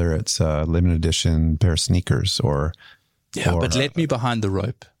 whether it's a limited edition pair of sneakers or. Yeah, but let me behind the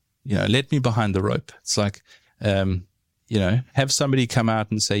rope. Let me behind the rope. It's like, have somebody come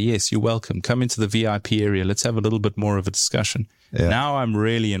out and say, yes, you're welcome. Come into the VIP area. Let's have a little bit more of a discussion. Yeah. Now I'm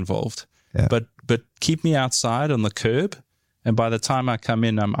really involved. Yeah. But keep me outside on the curb. And by the time I come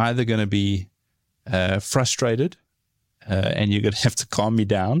in, I'm either going to be frustrated and you're going to have to calm me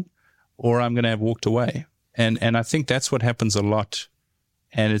down, or I'm going to have walked away. And I think that's what happens a lot.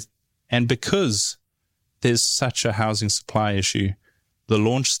 And because there's such a housing supply issue, the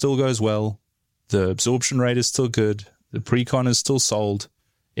launch still goes well. The absorption rate is still good. The pre-con is still sold.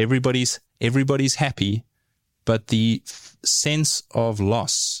 Everybody's happy, but the sense of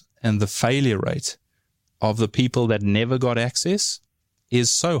loss and the failure rate of the people that never got access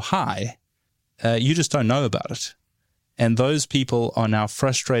is so high, you just don't know about it. And those people are now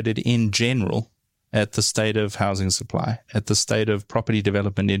frustrated in general at the state of housing supply, at the state of property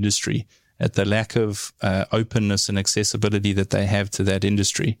development industry, at the lack of openness and accessibility that they have to that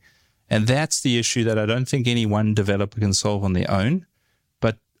industry. And that's the issue that I don't think any one developer can solve on their own,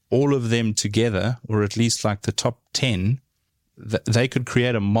 but all of them together, or at least like the top 10, they could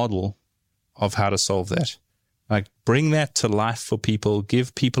create a model of how to solve that. Like bring that to life for people,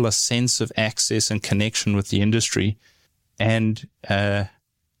 give people a sense of access and connection with the industry, and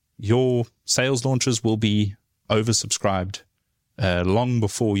your sales launches will be oversubscribed long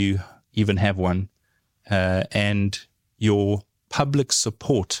before you even have one, and your public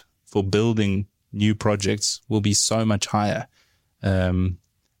support for building new projects will be so much higher.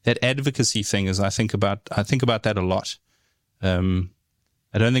 That advocacy thing is, I think about that a lot.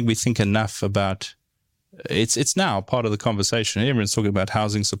 I don't think we think enough about it's now part of the conversation. Everyone's talking about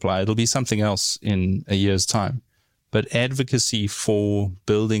housing supply. It'll be something else in a year's time. But advocacy for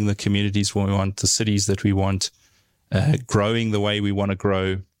building the communities we want, the cities that we want, growing the way we want to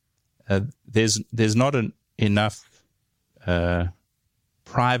grow. There's not enough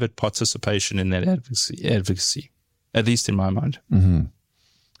private participation in that advocacy, at least in my mind. Mm-hmm.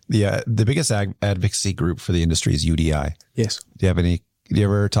 Yeah, the biggest advocacy group for the industry is UDI. Yes. Do you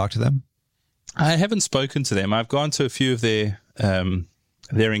ever talk to them? I haven't spoken to them. I've gone to a few of their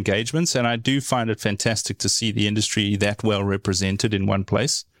engagements, and I do find it fantastic to see the industry that well represented in one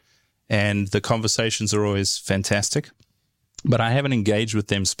place. And the conversations are always fantastic. But I haven't engaged with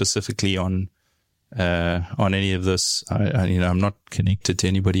them specifically on any of this. I'm not connected to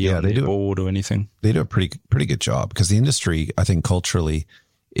anybody on their board or anything. They do a pretty good job, because the industry, I think, culturally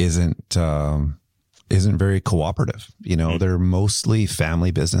isn't very cooperative. They're mostly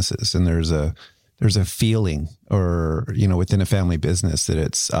family businesses, and there's a feeling, or within a family business, that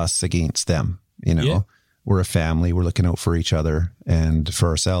it's us against them. We're a family. We're looking out for each other and for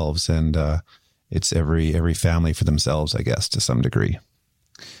ourselves, and it's every family for themselves, I guess, to some degree.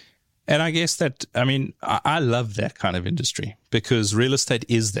 And I guess that, I mean, I love that kind of industry because real estate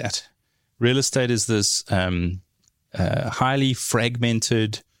is that. Real estate is this highly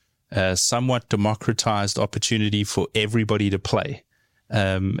fragmented, somewhat democratized opportunity for everybody to play.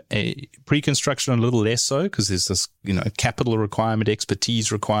 Pre-construction a little less so because there's this, capital requirement,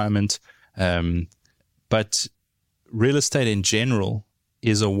 expertise requirement. But real estate in general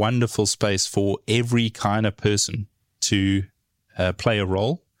is a wonderful space for every kind of person to play a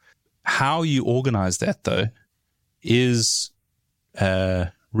role. How you organize that, though, is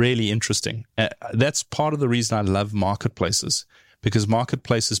really interesting. That's part of the reason I love marketplaces, because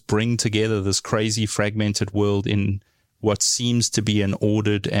marketplaces bring together this crazy fragmented world in what seems to be an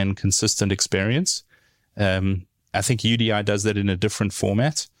ordered and consistent experience. I think UDI does that in a different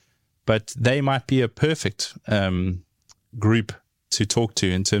format, but they might be a perfect group to talk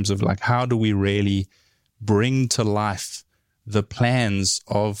to in terms of like, how do we really bring to life the plans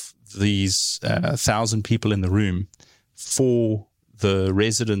of these 1,000 people in the room for the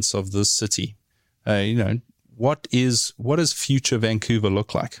residents of this city? What does future Vancouver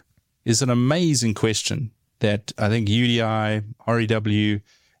look like? Is an amazing question that I think UDI, REW,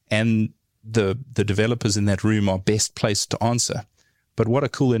 and the developers in that room are best placed to answer. But what a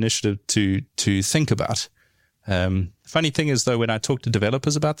cool initiative to think about. Funny thing is, though, when I talk to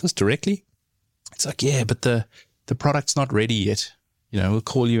developers about this directly, it's like, yeah, but the product's not ready yet. We'll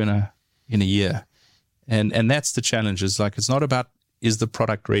call you in a year. And that's the challenge. Is like, it's not about, is the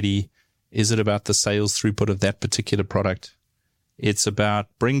product ready? Is it about the sales throughput of that particular product? It's about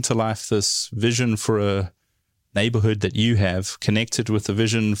bring to life this vision for a neighborhood that you have connected with a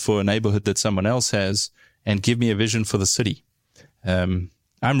vision for a neighborhood that someone else has, and give me a vision for the city. I'm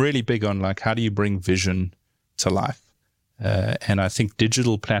really big on like, how do you bring vision to life? And I think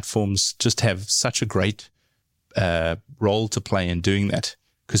digital platforms just have such a great role to play in doing that,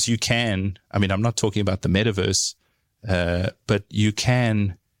 because you can, I'm not talking about the metaverse, but you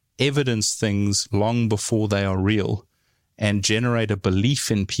can evidence things long before they are real and generate a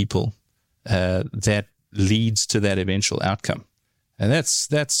belief in people that leads to that eventual outcome. And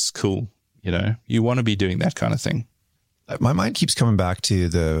that's cool. You want to be doing that kind of thing. My mind keeps coming back to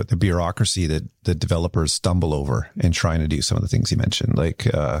the bureaucracy that the developers stumble over in trying to do some of the things you mentioned, like,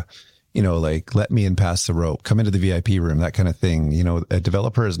 like let me in past the rope, come into the VIP room, that kind of thing. A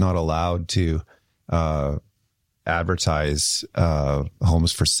developer is not allowed to advertise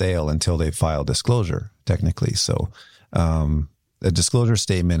homes for sale until they file disclosure, technically. So a disclosure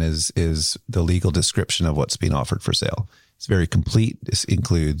statement is the legal description of what's being offered for sale. It's very complete. This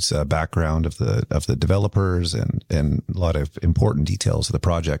includes background of the developers and a lot of important details of the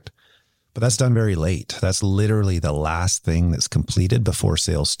project. But that's done very late. That's literally the last thing that's completed before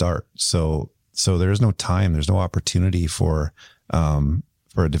sales start. So there's no time. There's no opportunity for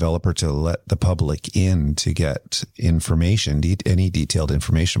a developer to let the public in to get information, any detailed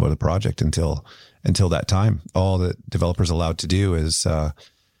information about the project until that time. All the developer's allowed to do is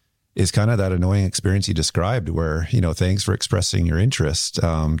kind of that annoying experience you described where, thanks for expressing your interest.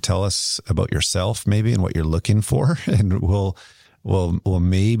 Tell us about yourself maybe and what you're looking for. And we'll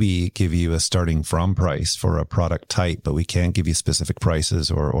maybe give you a starting from price for a product type, but we can't give you specific prices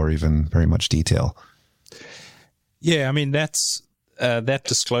or even very much detail. Yeah. That's that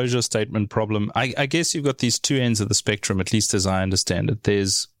disclosure statement problem. I guess you've got these two ends of the spectrum, at least as I understand it.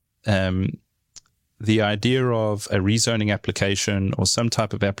 There's, the idea of a rezoning application or some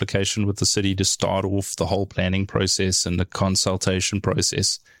type of application with the city to start off the whole planning process and the consultation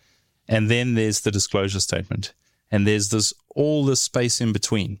process. And then there's the disclosure statement. And there's all this space in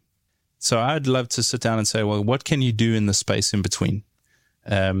between. So I'd love to sit down and say, well, what can you do in the space in between?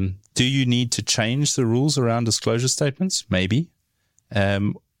 Do you need to change the rules around disclosure statements? Maybe.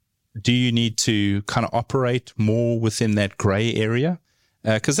 Do you need to kind of operate more within that gray area?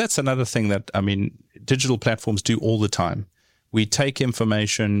 Because that's another thing that, digital platforms do all the time. We take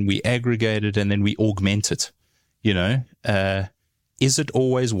information, we aggregate it, and then we augment it. Is it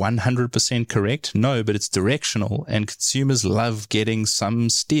always 100% correct? No, but it's directional, and consumers love getting some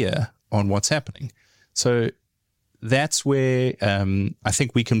steer on what's happening. So that's where I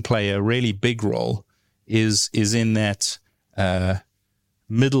think we can play a really big role is in that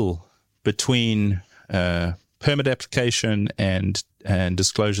middle between permit application and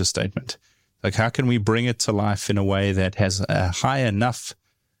disclosure statement. Like, how can we bring it to life in a way that has a high enough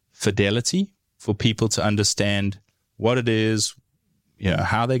fidelity for people to understand what it is,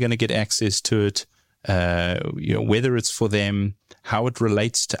 how they're going to get access to it, whether it's for them, how it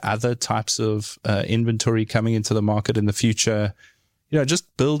relates to other types of inventory coming into the market in the future.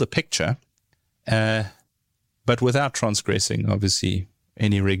 Just build a picture, but without transgressing, obviously,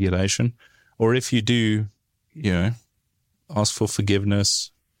 any regulation. Or if you do, ask for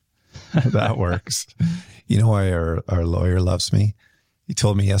forgiveness. That works. You know why our lawyer loves me? He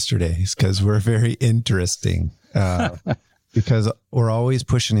told me yesterday, it's because we're very interesting, because we're always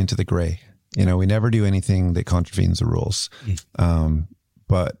pushing into the gray. We never do anything that contravenes the rules.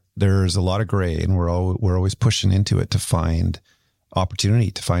 But there's a lot of gray, and we're always pushing into it to find opportunity,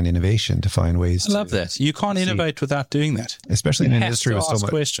 to find innovation, to find ways. I love that. You can't innovate without doing that. Especially in an industry with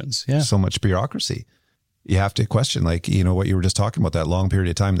so much bureaucracy. You have to question, like, what you were just talking about, that long period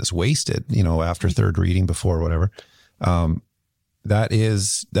of time that's wasted, after third reading, before whatever.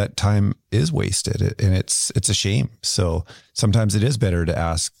 That time is wasted, and it's a shame. So sometimes it is better to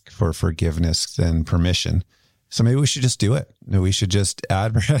ask for forgiveness than permission. So maybe we should just do it. We should just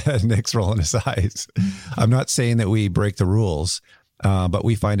Nick's rolling his eyes. I'm not saying that we break the rules, but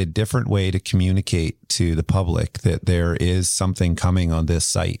we find a different way to communicate to the public that there is something coming on this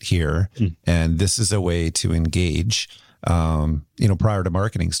site here. And this is a way to engage, prior to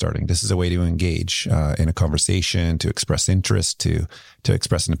marketing starting. This is a way to engage in a conversation, to express interest, to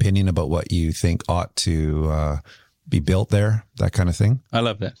express an opinion about what you think ought to be built there, that kind of thing. I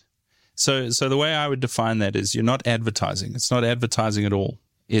love that. So the way I would define that is, you're not advertising. It's not advertising at all.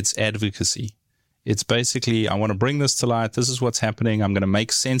 It's advocacy. It's basically, I want to bring this to light. This is what's happening. I'm going to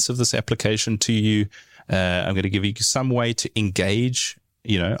make sense of this application to you. I'm going to give you some way to engage,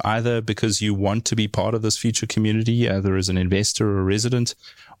 either because you want to be part of this future community, either as an investor or a resident,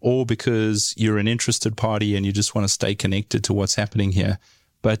 or because you're an interested party and you just want to stay connected to what's happening here.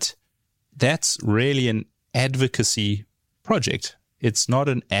 But that's really an advocacy project. It's not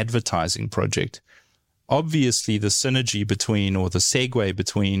an advertising project. Obviously, the synergy between, or the segue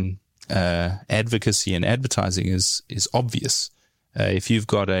between advocacy and advertising is obvious. If you've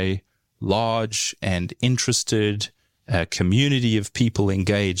got a large and interested community of people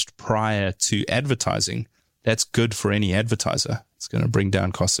engaged prior to advertising, that's good for any advertiser. It's going to bring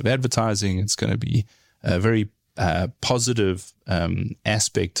down costs of advertising. It's going to be a very positive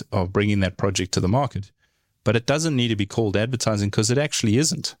aspect of bringing that project to the market. But it doesn't need to be called advertising, because it actually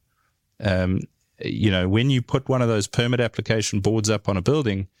isn't. When you put one of those permit application boards up on a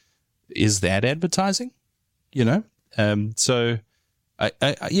building, is that advertising? So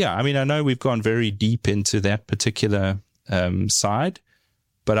I know we've gone very deep into that particular side,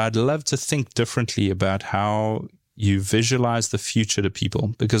 but I'd love to think differently about how you visualize the future to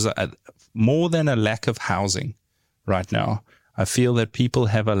people, because more than a lack of housing right now, I feel that people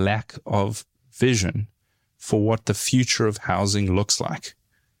have a lack of vision for what the future of housing looks like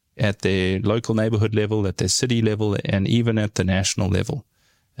at their local neighborhood level, at their city level, and even at the national level.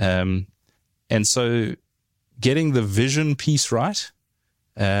 And so getting the vision piece right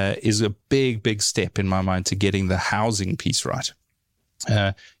is a big, big step in my mind to getting the housing piece right.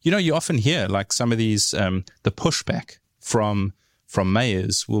 You often hear, like, some of these, the pushback from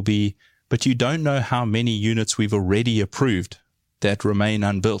mayors will be, but you don't know how many units we've already approved that remain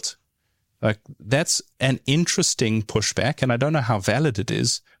unbuilt. Like, that's an interesting pushback, and I don't know how valid it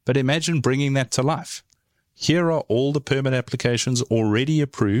is, but imagine bringing that to life. Here are all the permit applications already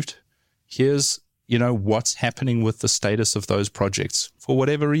approved. Here's, what's happening with the status of those projects for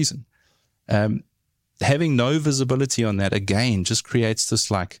whatever reason. Having no visibility on that, again, just creates this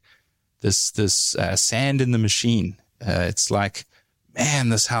sand in the machine. It's like, man,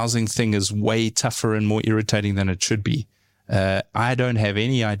 this housing thing is way tougher and more irritating than it should be. I don't have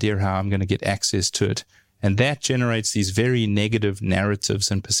any idea how I'm going to get access to it. And that generates these very negative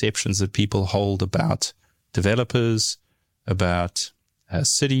narratives and perceptions that people hold about developers, about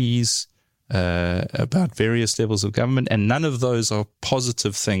cities, about various levels of government. And none of those are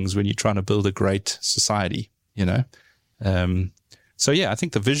positive things when you're trying to build a great society, So I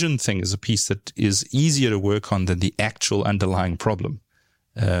think the vision thing is a piece that is easier to work on than the actual underlying problem.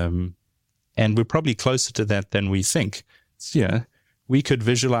 And we're probably closer to that than we think. We could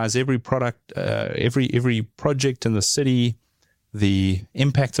visualize every product, every project in the city, the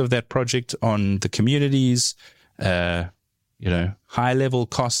impact of that project on the communities, high level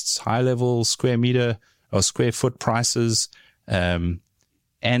costs, high level square meter or square foot prices,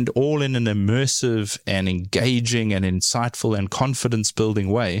 and all in an immersive and engaging and insightful and confidence building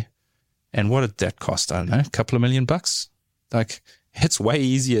way. And what did that cost? I don't know, a couple of $1 million. Like, it's way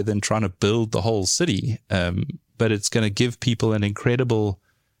easier than trying to build the whole city. But it's going to give people an incredible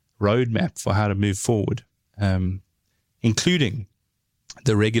roadmap for how to move forward, including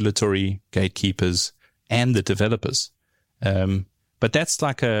the regulatory gatekeepers and the developers. But that's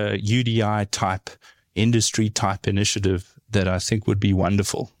like a UDI type, industry type initiative that I think would be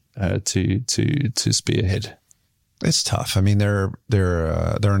wonderful to spearhead. It's tough. I mean, they're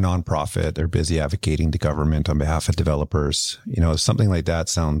a nonprofit. They're busy advocating to government on behalf of developers. Something like that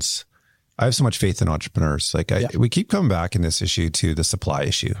sounds. I have so much faith in entrepreneurs. We keep coming back in this issue to the supply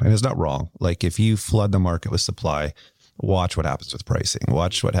issue, and it's not wrong. Like if you flood the market with supply, watch what happens with pricing.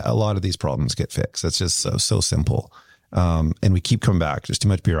 Watch what a lot of these problems get fixed. It's just so simple. And we keep coming back. There's too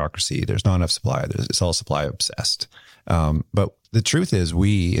much bureaucracy. There's not enough supply. It's all supply obsessed. But the truth is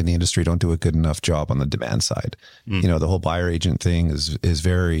we in the industry don't do a good enough job on the demand side. The whole buyer agent thing is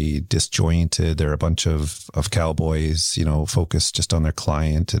very disjointed. They're a bunch of cowboys, focused just on their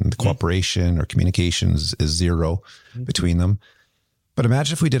client, and the cooperation or communications is zero between them. But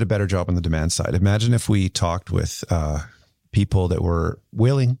imagine if we did a better job on the demand side. Imagine if we talked with people that were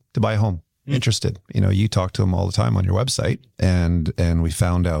willing to buy a home, interested. You talk to them all the time on your website, and we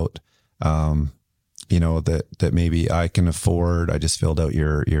found out that maybe I can afford, I just filled out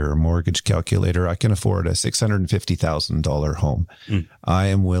your mortgage calculator. I can afford a $650,000 home. I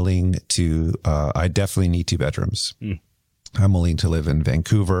am willing to, I definitely need 2 bedrooms. I'm willing to live in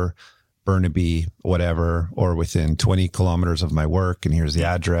Vancouver, Burnaby, whatever, or within 20 kilometers of my work. And here's the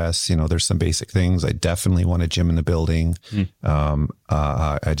address. There's some basic things. I definitely want a gym in the building.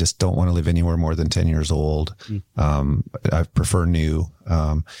 I just don't want to live anywhere more than 10 years old. I prefer new.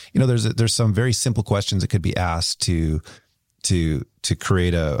 There's some very simple questions that could be asked to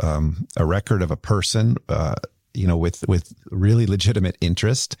create a record of a person, with really legitimate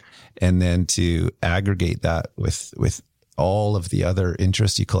interest, and then to aggregate that with all of the other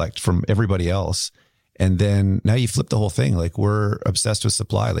interest you collect from everybody else. And then now you flip the whole thing. Like we're obsessed with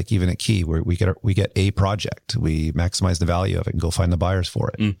supply, like even at Key, where we get a project, we maximize the value of it and go find the buyers for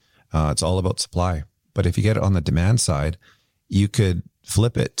it. It's all about supply. But if you get it on the demand side, you could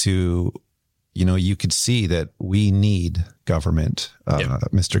flip it to, you could see that we need government,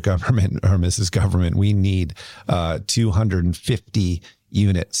 Mr. Government or Mrs. Government, we need 250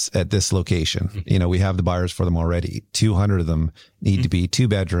 units at this location. We have the buyers for them already. 200 of them need to be 2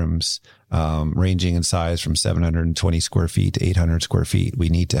 bedrooms, ranging in size from 720 square feet to 800 square feet. We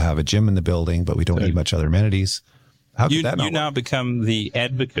need to have a gym in the building, but we don't need much other amenities. How could that not work? Now become the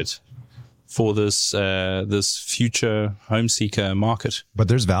advocate for this future home seeker market. But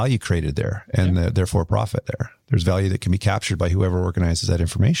there's value created there, and therefore profit there. There's value that can be captured by whoever organizes that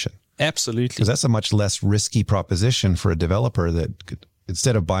information. Absolutely. Because that's a much less risky proposition for a developer that could,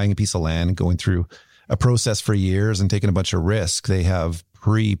 instead of buying a piece of land, going through a process for years and taking a bunch of risk, they have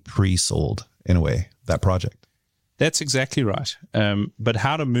pre-sold, in a way, that project. That's exactly right. But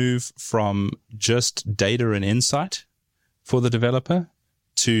how to move from just data and insight for the developer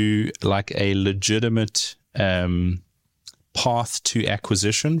to like a legitimate path to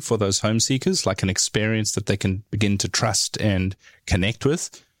acquisition for those home seekers, like an experience that they can begin to trust and connect with.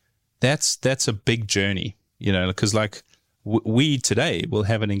 That's a big journey, because like we today will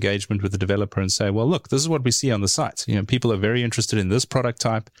have an engagement with the developer and say, well, look, this is what we see on the site. People are very interested in this product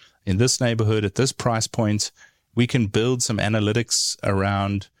type, in this neighborhood, at this price point. We can build some analytics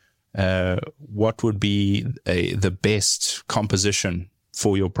around what would be the best composition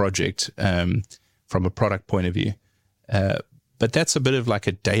for your project from a product point of view. But that's a bit of like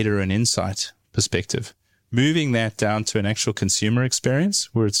a data and insight perspective. Moving that down to an actual consumer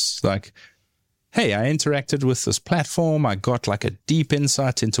experience where it's like, hey, I interacted with this platform. I got like a deep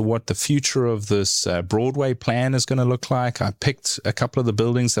insight into what the future of this Broadway plan is going to look like. I picked a couple of the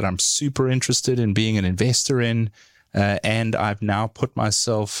buildings that I'm super interested in being an investor in. And I've now put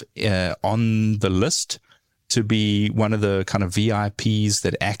myself on the list to be one of the kind of VIPs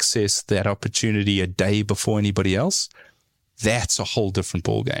that access that opportunity a day before anybody else. That's a whole different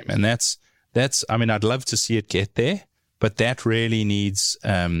ballgame. And that's, I mean, I'd love to see it get there, but that really needs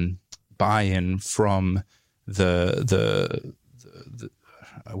buy-in from the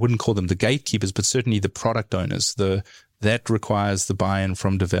I wouldn't call them the gatekeepers, but certainly the product owners. That requires the buy-in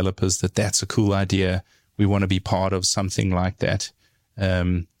from developers that's a cool idea. We want to be part of something like that.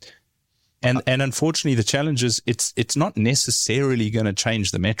 And unfortunately, the challenge is it's not necessarily going to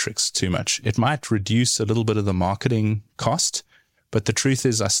change the metrics too much. It might reduce a little bit of the marketing cost, but the truth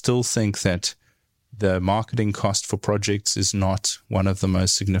is I still think that the marketing cost for projects is not one of the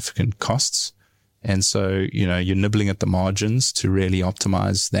most significant costs. And so, you're nibbling at the margins to really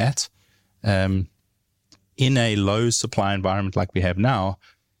optimize that. In a low supply environment like we have now,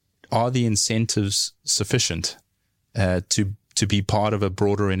 are the incentives sufficient to be part of a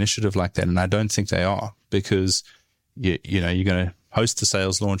broader initiative like that? And I don't think they are, because you're going to host the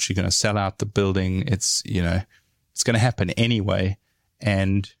sales launch, you're going to sell out the building. It's going to happen anyway.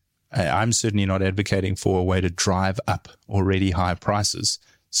 And I'm certainly not advocating for a way to drive up already high prices.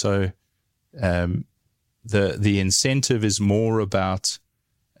 So the incentive is more about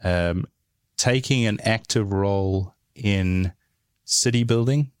taking an active role in city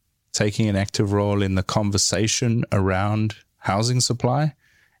building, taking an active role in the conversation around housing supply,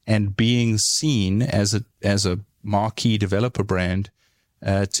 and being seen as a marquee developer brand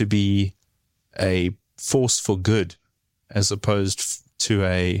to be a force for good, as opposed to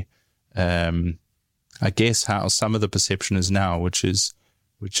I guess how some of the perception is now, which is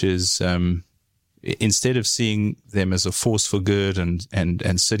instead of seeing them as a force for good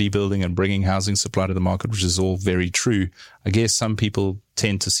and city building and bringing housing supply to the market, which is all very true, I guess some people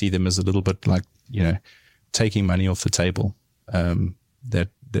tend to see them as a little bit like, taking money off the table. And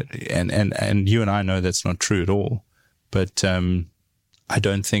you and I know that's not true at all. But I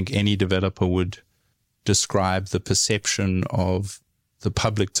don't think any developer would describe the perception of the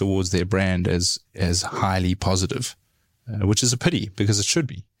public towards their brand as highly positive, which is a pity, because it should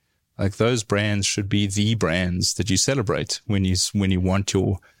be. Like, those brands should be the brands that you celebrate when you want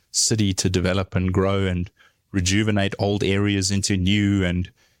your city to develop and grow and rejuvenate old areas into new, and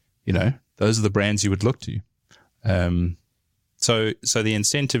those are the brands you would look to. So the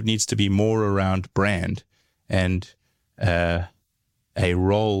incentive needs to be more around brand and a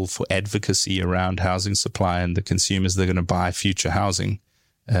role for advocacy around housing supply and the consumers that are going to buy future housing,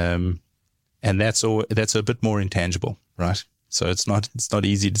 and that's a bit more intangible, right? So it's not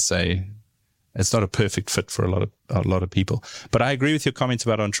easy to say. It's not a perfect fit for a lot of people. But I agree with your comment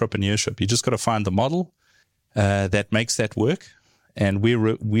about entrepreneurship. You just got to find the model that makes that work. And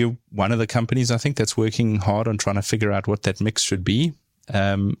we're one of the companies, I think, that's working hard on trying to figure out what that mix should be.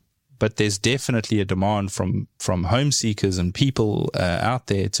 But there's definitely a demand from home seekers and people out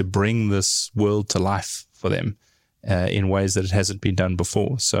there to bring this world to life for them in ways that it hasn't been done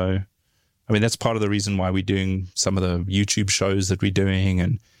before. So, I mean, that's part of the reason why we're doing some of the YouTube shows that we're doing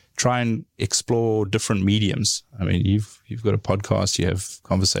and try and explore different mediums. I mean, you've got a podcast, you have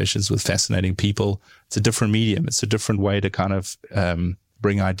conversations with fascinating people. It's a different medium. It's a different way to kind of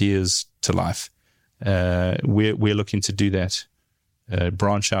bring ideas to life. We're looking to do that,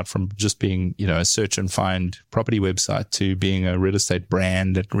 branch out from just being, a search and find property website to being a real estate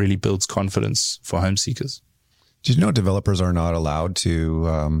brand that really builds confidence for home seekers. Did you know developers are not allowed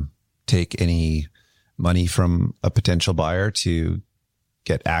to take any money from a potential buyer to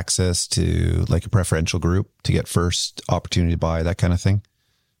get access to like a preferential group to get first opportunity to buy, that kind of thing?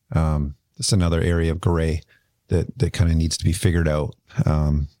 It's another area of gray that kind of needs to be figured out,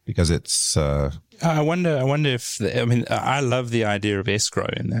 because it's. I wonder if I love the idea of escrow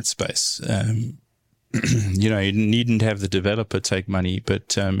in that space. You needn't have the developer take money,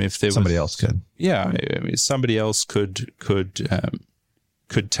 but if there somebody else could, somebody else could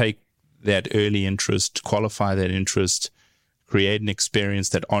take that early interest, qualify that interest, create an experience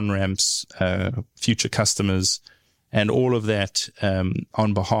that on-ramps future customers, and all of that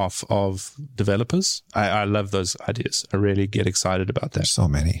on behalf of developers. I love those ideas. I really get excited about that. There's so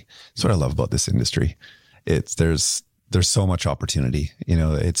many. That's what I love about this industry. There's so much opportunity.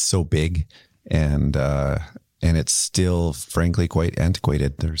 It's so big, and it's still, frankly, quite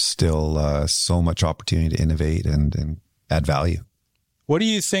antiquated. There's still so much opportunity to innovate and add value. What do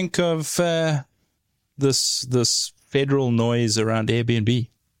you think of this federal noise around Airbnb?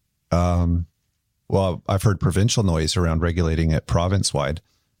 Well, I've heard provincial noise around regulating it province-wide.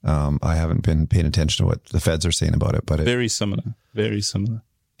 I haven't been paying attention to what the feds are saying about it, but very similar.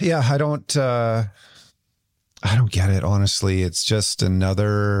 Yeah, I don't get it, honestly. It's just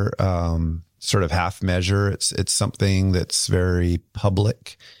another sort of half measure. It's something that's very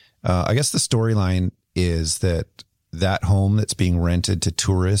public. I guess the storyline is that home that's being rented to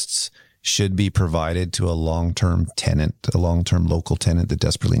tourists should be provided to a long-term tenant, a long-term local tenant that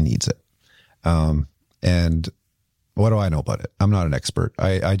desperately needs it. And what do I know about it? I'm not an expert.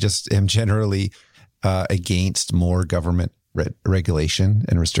 I just am generally against more government regulation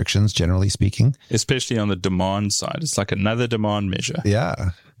and restrictions, generally speaking. Especially on the demand side. It's like another demand measure.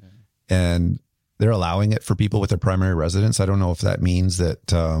 Yeah. And they're allowing it for people with their primary residence. I don't know if that means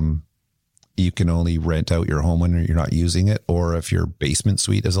that you can only rent out your home when you're not using it, or if your basement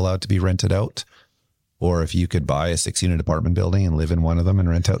suite is allowed to be rented out, or if you could buy a 6-unit apartment building and live in one of them and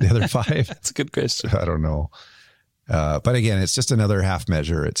rent out the other 5. That's a good question. I don't know. But again, it's just another half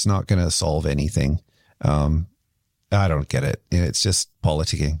measure. It's not going to solve anything. I don't get it. It's just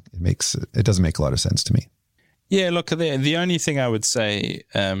politicking. It doesn't make a lot of sense to me. Yeah, look, the only thing I would say,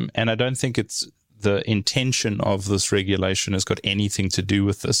 and I don't think it's the intention of this regulation has got anything to do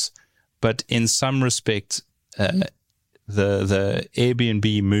with this, but in some respect, the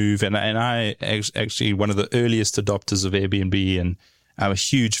Airbnb move, and I actually one of the earliest adopters of Airbnb, and I'm a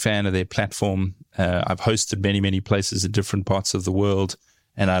huge fan of their platform. I've hosted many places in different parts of the world,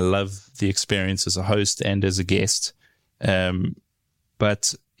 and I love the experience as a host and as a guest.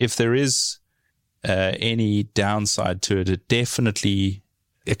 But if there is any downside to it, it definitely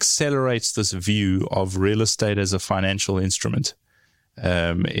accelerates this view of real estate as a financial instrument.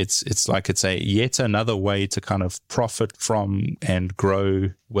 It's like it's yet another way to kind of profit from and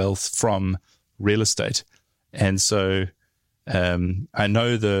grow wealth from real estate. And so I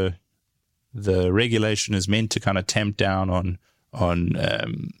know the regulation is meant to kind of tamp down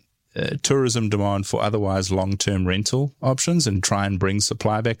on tourism demand for otherwise long-term rental options and try and bring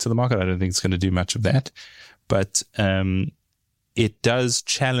supply back to the market. I don't think it's going to do much of that, but it does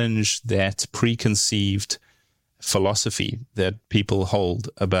challenge that preconceived philosophy that people hold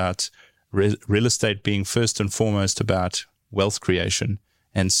about real estate being first and foremost about wealth creation,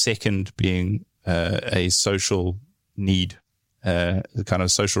 and second being a social need, the kind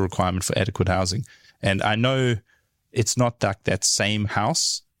of social requirement for adequate housing. And I know it's not that same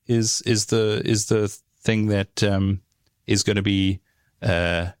house is the thing that is going to be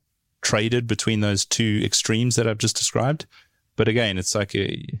traded between those two extremes that I've just described. But again, it's like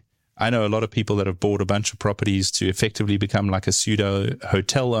I know a lot of people that have bought a bunch of properties to effectively become like a pseudo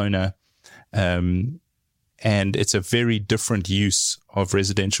hotel owner. And it's a very different use of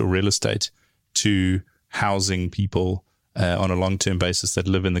residential real estate to housing people on a long-term basis that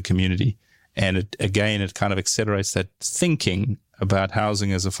live in the community. And it kind of accelerates that thinking about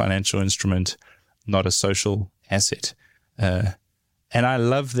housing as a financial instrument, not a social asset. And I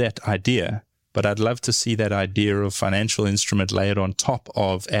love that idea, but I'd love to see that idea of financial instrument layered on top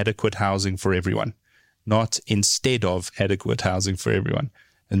of adequate housing for everyone, not instead of adequate housing for everyone.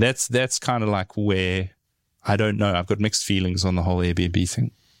 And that's kind of like where, I don't know, I've got mixed feelings on the whole Airbnb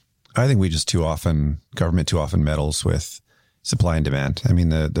thing. I think government too often meddles with supply and demand. I mean,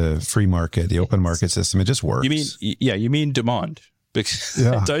 the free market, the open market system, it just works. You mean demand. Because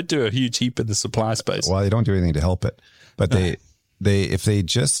don't do a huge heap in the supply space. Well, they don't do anything to help it. But if they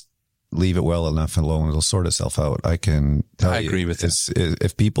just leave it well enough alone, it'll sort itself out. I agree with this.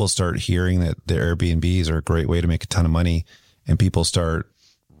 If people start hearing that the Airbnbs are a great way to make a ton of money, and people start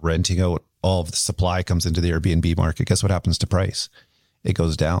renting out, all of the supply comes into the Airbnb market, guess what happens to price? It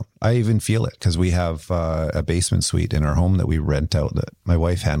goes down. I even feel it because we have a basement suite in our home that we rent out that my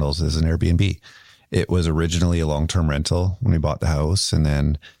wife handles as an Airbnb. It was originally a long-term rental when we bought the house, and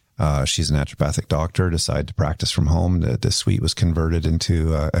then she's a naturopathic doctor, decided to practice from home. The suite was converted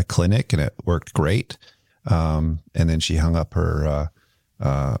into a clinic, and it worked great. And then she hung up her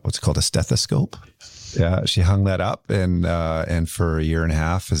what's it called, a stethoscope. Yeah, she hung that up, and for a year and a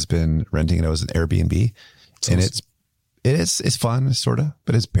half has been renting it as an Airbnb. And awesome. It's fun, sort of,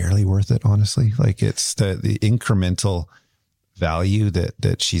 but it's barely worth it, honestly. Like, it's the incremental value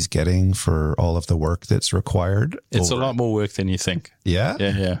that she's getting for all of the work that's required. It's a lot more work than you think. Yeah.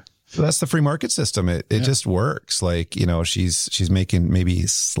 Yeah. So that's the free market system. It just works. Like, she's making maybe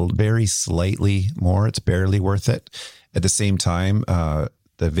very slightly more. It's barely worth it. At the same time,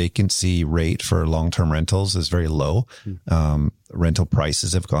 the vacancy rate for long-term rentals is very low. Rental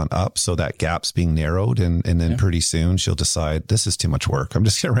prices have gone up, so that gap's being narrowed, and then pretty soon she'll decide, this is too much work. I'm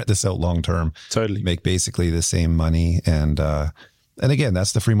just going to rent this out long-term. Totally. Make basically the same money. And again,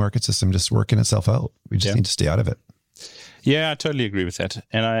 that's the free market system just working itself out. We just need to stay out of it. Yeah, I totally agree with that.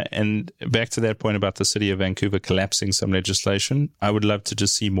 And back to that point about the city of Vancouver collapsing some legislation, I would love to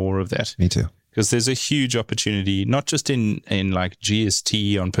just see more of that. Me too. Because there's a huge opportunity, not just in like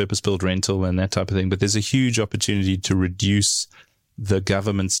GST on purpose-built rental and that type of thing, but there's a huge opportunity to reduce the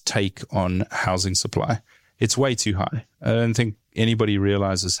government's take on housing supply. It's way too high. I don't think anybody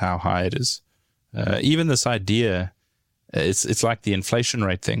realizes how high it is. Even this idea, it's like the inflation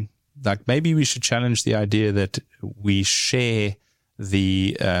rate thing. Like, maybe we should challenge the idea that we share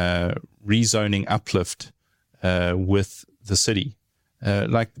the rezoning uplift with the city.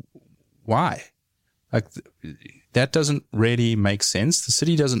 Why? Like, that doesn't really make sense. The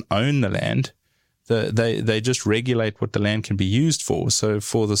city doesn't own the land. They just regulate what the land can be used for. So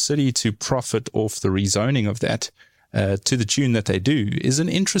for the city to profit off the rezoning of that to the tune that they do is an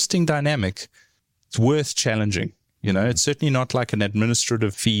interesting dynamic. It's worth challenging. It's certainly not like an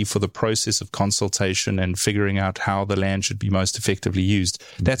administrative fee for the process of consultation and figuring out how the land should be most effectively used.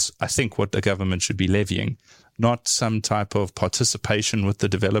 That's, I think, what the government should be levying, not some type of participation with the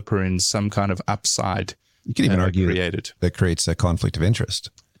developer in some kind of upside. You can even argue that creates a conflict of interest.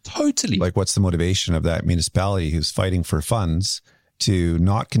 Totally. Like, what's the motivation of that municipality who's fighting for funds to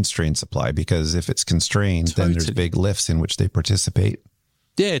not constrain supply? Because if it's constrained, then there's big lifts in which they participate.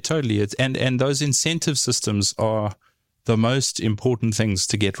 Yeah, totally. And those incentive systems are the most important things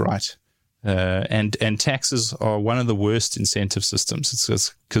to get right. And taxes are one of the worst incentive systems.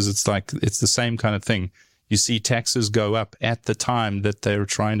 It's because it's the same kind of thing. You see taxes go up at the time that they're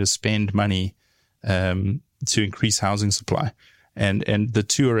trying to spend money to increase housing supply, and the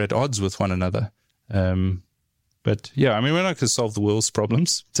two are at odds with one another. But yeah, I mean, we're not going to solve the world's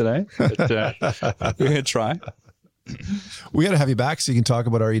problems today, but we're going to try. We got to have you back so you can talk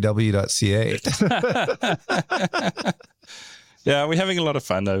about REW.ca. Yeah, we're having a lot of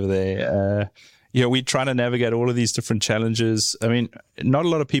fun over there. We try to navigate all of these different challenges. I mean, not a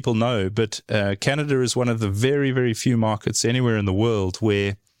lot of people know, but Canada is one of the very, very few markets anywhere in the world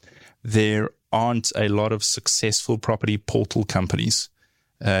where there aren't a lot of successful property portal companies.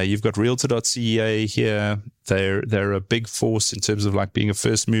 You've got Realtor.ca here. They're a big force in terms of like being a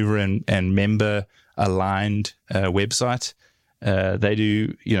first mover and member aligned website. They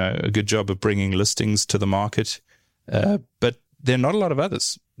do, a good job of bringing listings to the market. But there are not a lot of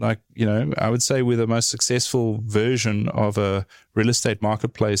others. Like, I would say we're the most successful version of a real estate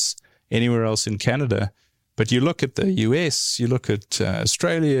marketplace anywhere else in Canada. But you look at the US, you look at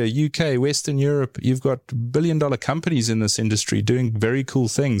Australia, UK, Western Europe, you've got billion-dollar companies in this industry doing very cool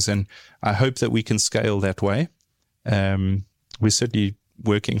things. And I hope that we can scale that way. We're certainly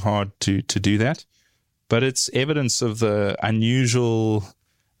working hard to do that. But it's evidence of the unusual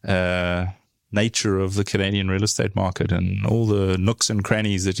nature of the Canadian real estate market and all the nooks and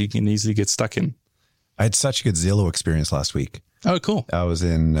crannies that you can easily get stuck in. I had such a good Zillow experience last week. Oh, cool. I was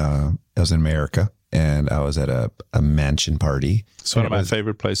in America, and I was at a mansion party. It's one of my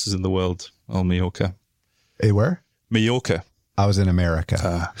favorite places in the world, Mallorca. Hey, where? Mallorca. I was in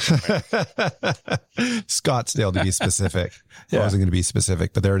America. Scottsdale, to be specific. Yeah. I wasn't going to be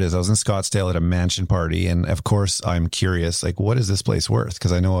specific, but there it is. I was in Scottsdale at a mansion party. And of course, I'm curious, like, what is this place worth?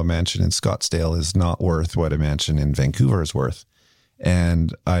 Because I know a mansion in Scottsdale is not worth what a mansion in Vancouver is worth.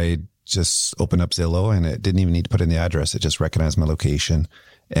 And I just opened up Zillow, and it didn't even need to put in the address. It just recognized my location.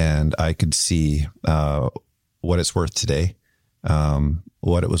 And I could see what it's worth today,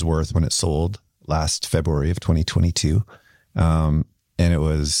 what it was worth when it sold last February of 2022. And it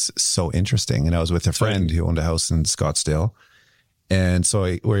was so interesting. And I was with a friend who owned a house in Scottsdale. And so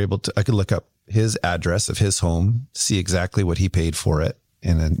I could look up his address of his home, see exactly what he paid for it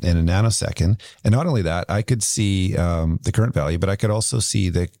in a nanosecond. And not only that, I could see the current value, but I could also see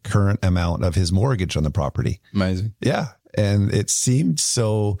the current amount of his mortgage on the property. Amazing. Yeah. And it seemed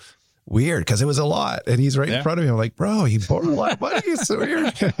so weird because it was a lot. And he's right in front of me. I'm like, bro, he borrowed a lot of money. It's so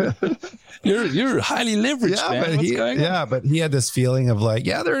weird. You're highly leveraged, man. What's going on? Yeah, but he had this feeling of like,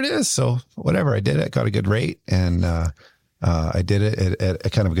 yeah, there it is. So whatever, I did it, got a good rate, and I did it at a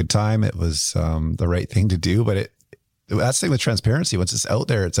kind of a good time. It was the right thing to do, but that's the thing with transparency. Once it's out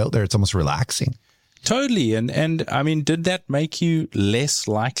there, it's almost relaxing. Totally. And I mean, did that make you less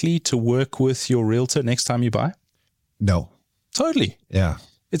likely to work with your realtor next time you buy? No. Totally. Yeah.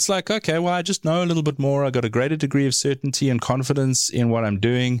 It's like, okay, well, I just know a little bit more. I got a greater degree of certainty and confidence in what I'm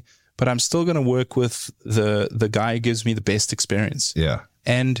doing, but I'm still going to work with the guy who gives me the best experience. Yeah.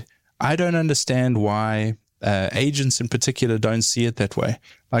 And I don't understand why agents in particular don't see it that way.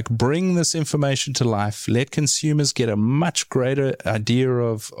 Like, bring this information to life. Let consumers get a much greater idea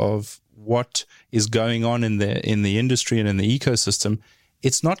of what is going on in the industry and in the ecosystem.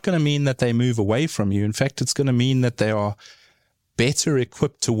 It's not going to mean that they move away from you. In fact, it's going to mean that they are better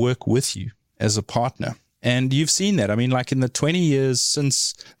equipped to work with you as a partner. And you've seen that. I mean, like in the 20 years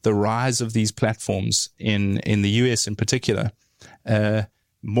since the rise of these platforms in the US in particular,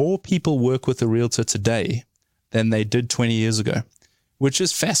 more people work with a realtor today than they did 20 years ago, which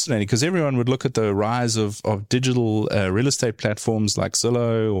is fascinating because everyone would look at the rise of digital real estate platforms like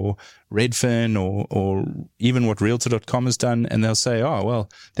Zillow or Redfin or even what Realtor.com has done, and they'll say, oh, well,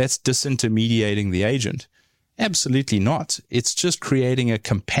 that's disintermediating the agent. Absolutely not. It's just creating a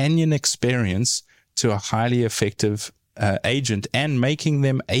companion experience to a highly effective agent and making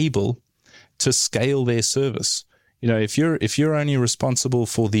them able to scale their service. You know, if you're only responsible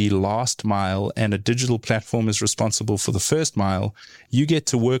for the last mile and a digital platform is responsible for the first mile, you get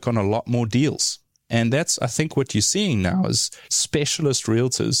to work on a lot more deals. And that's, I think, what you're seeing now is specialist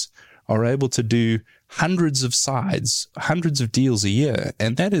realtors are able to do hundreds of sides, hundreds of deals a year.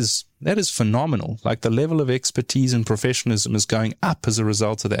 And that is phenomenal. Like, the level of expertise and professionalism is going up as a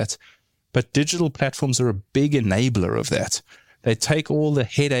result of that. But digital platforms are a big enabler of that. They take all the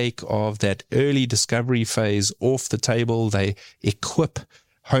headache of that early discovery phase off the table. They equip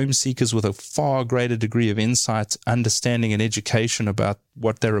home seekers with a far greater degree of insight, understanding, and education about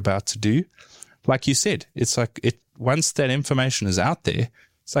what they're about to do. Like you said, it's like once that information is out there,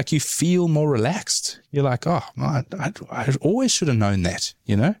 it's like you feel more relaxed. You're like, oh, I always should have known that,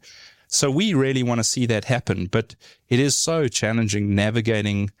 you know? So we really want to see that happen, but it is so challenging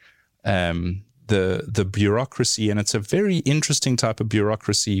navigating the bureaucracy, and it's a very interesting type of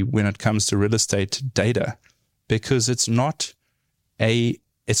bureaucracy when it comes to real estate data, because it's not an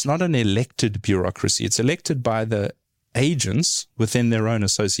elected bureaucracy. It's elected by the agents within their own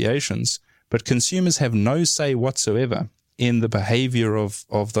associations, but consumers have no say whatsoever in the behavior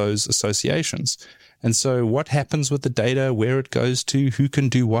of those associations. And so what happens with the data, where it goes to, who can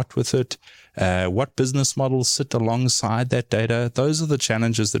do what with it, what business models sit alongside that data, those are the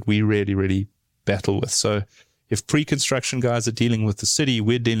challenges that we really, really battle with. So if pre-construction guys are dealing with the city,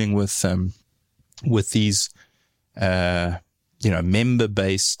 we're dealing with these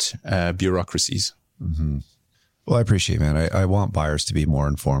member-based bureaucracies. Mm-hmm. Well, I appreciate it, man. I want buyers to be more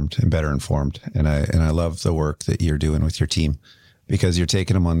informed and better informed. And I love the work that you're doing with your team, because you're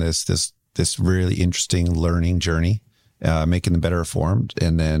taking them on this really interesting learning journey, making them better informed,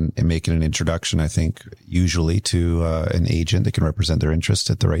 and then making an introduction, I think, usually to an agent that can represent their interest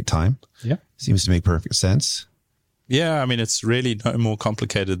at the right time. Yeah. Seems to make perfect sense. Yeah, I mean, it's really no more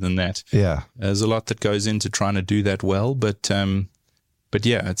complicated than that. Yeah. There's a lot that goes into trying to do that well, but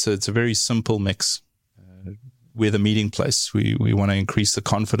yeah, it's a very simple mix. We're the meeting place. We want to increase the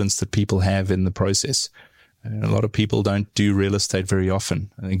confidence that people have in the process. And a lot of people don't do real estate very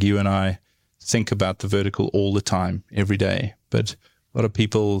often. I think you and I think about the vertical all the time, every day. But a lot of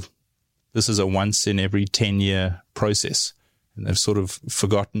people, this is a once in every 10-year process. And they've sort of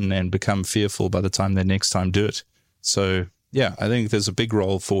forgotten and become fearful by the time they next time do it. So, yeah, I think there's a big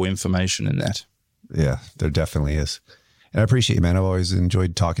role for information in that. Yeah, there definitely is. And I appreciate you, man. I've always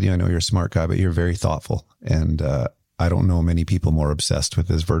enjoyed talking to you. I know you're a smart guy, but you're very thoughtful. And I don't know many people more obsessed with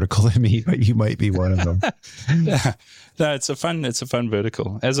this vertical than me, but you might be one of them. Yeah. No, it's a fun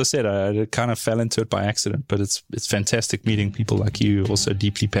vertical. As I said, I kind of fell into it by accident, but it's fantastic meeting people like you, also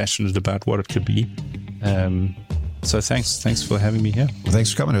deeply passionate about what it could be. So thanks for having me here. Well,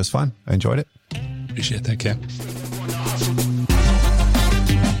 thanks for coming. It was fun. I enjoyed it. Appreciate that, Cam.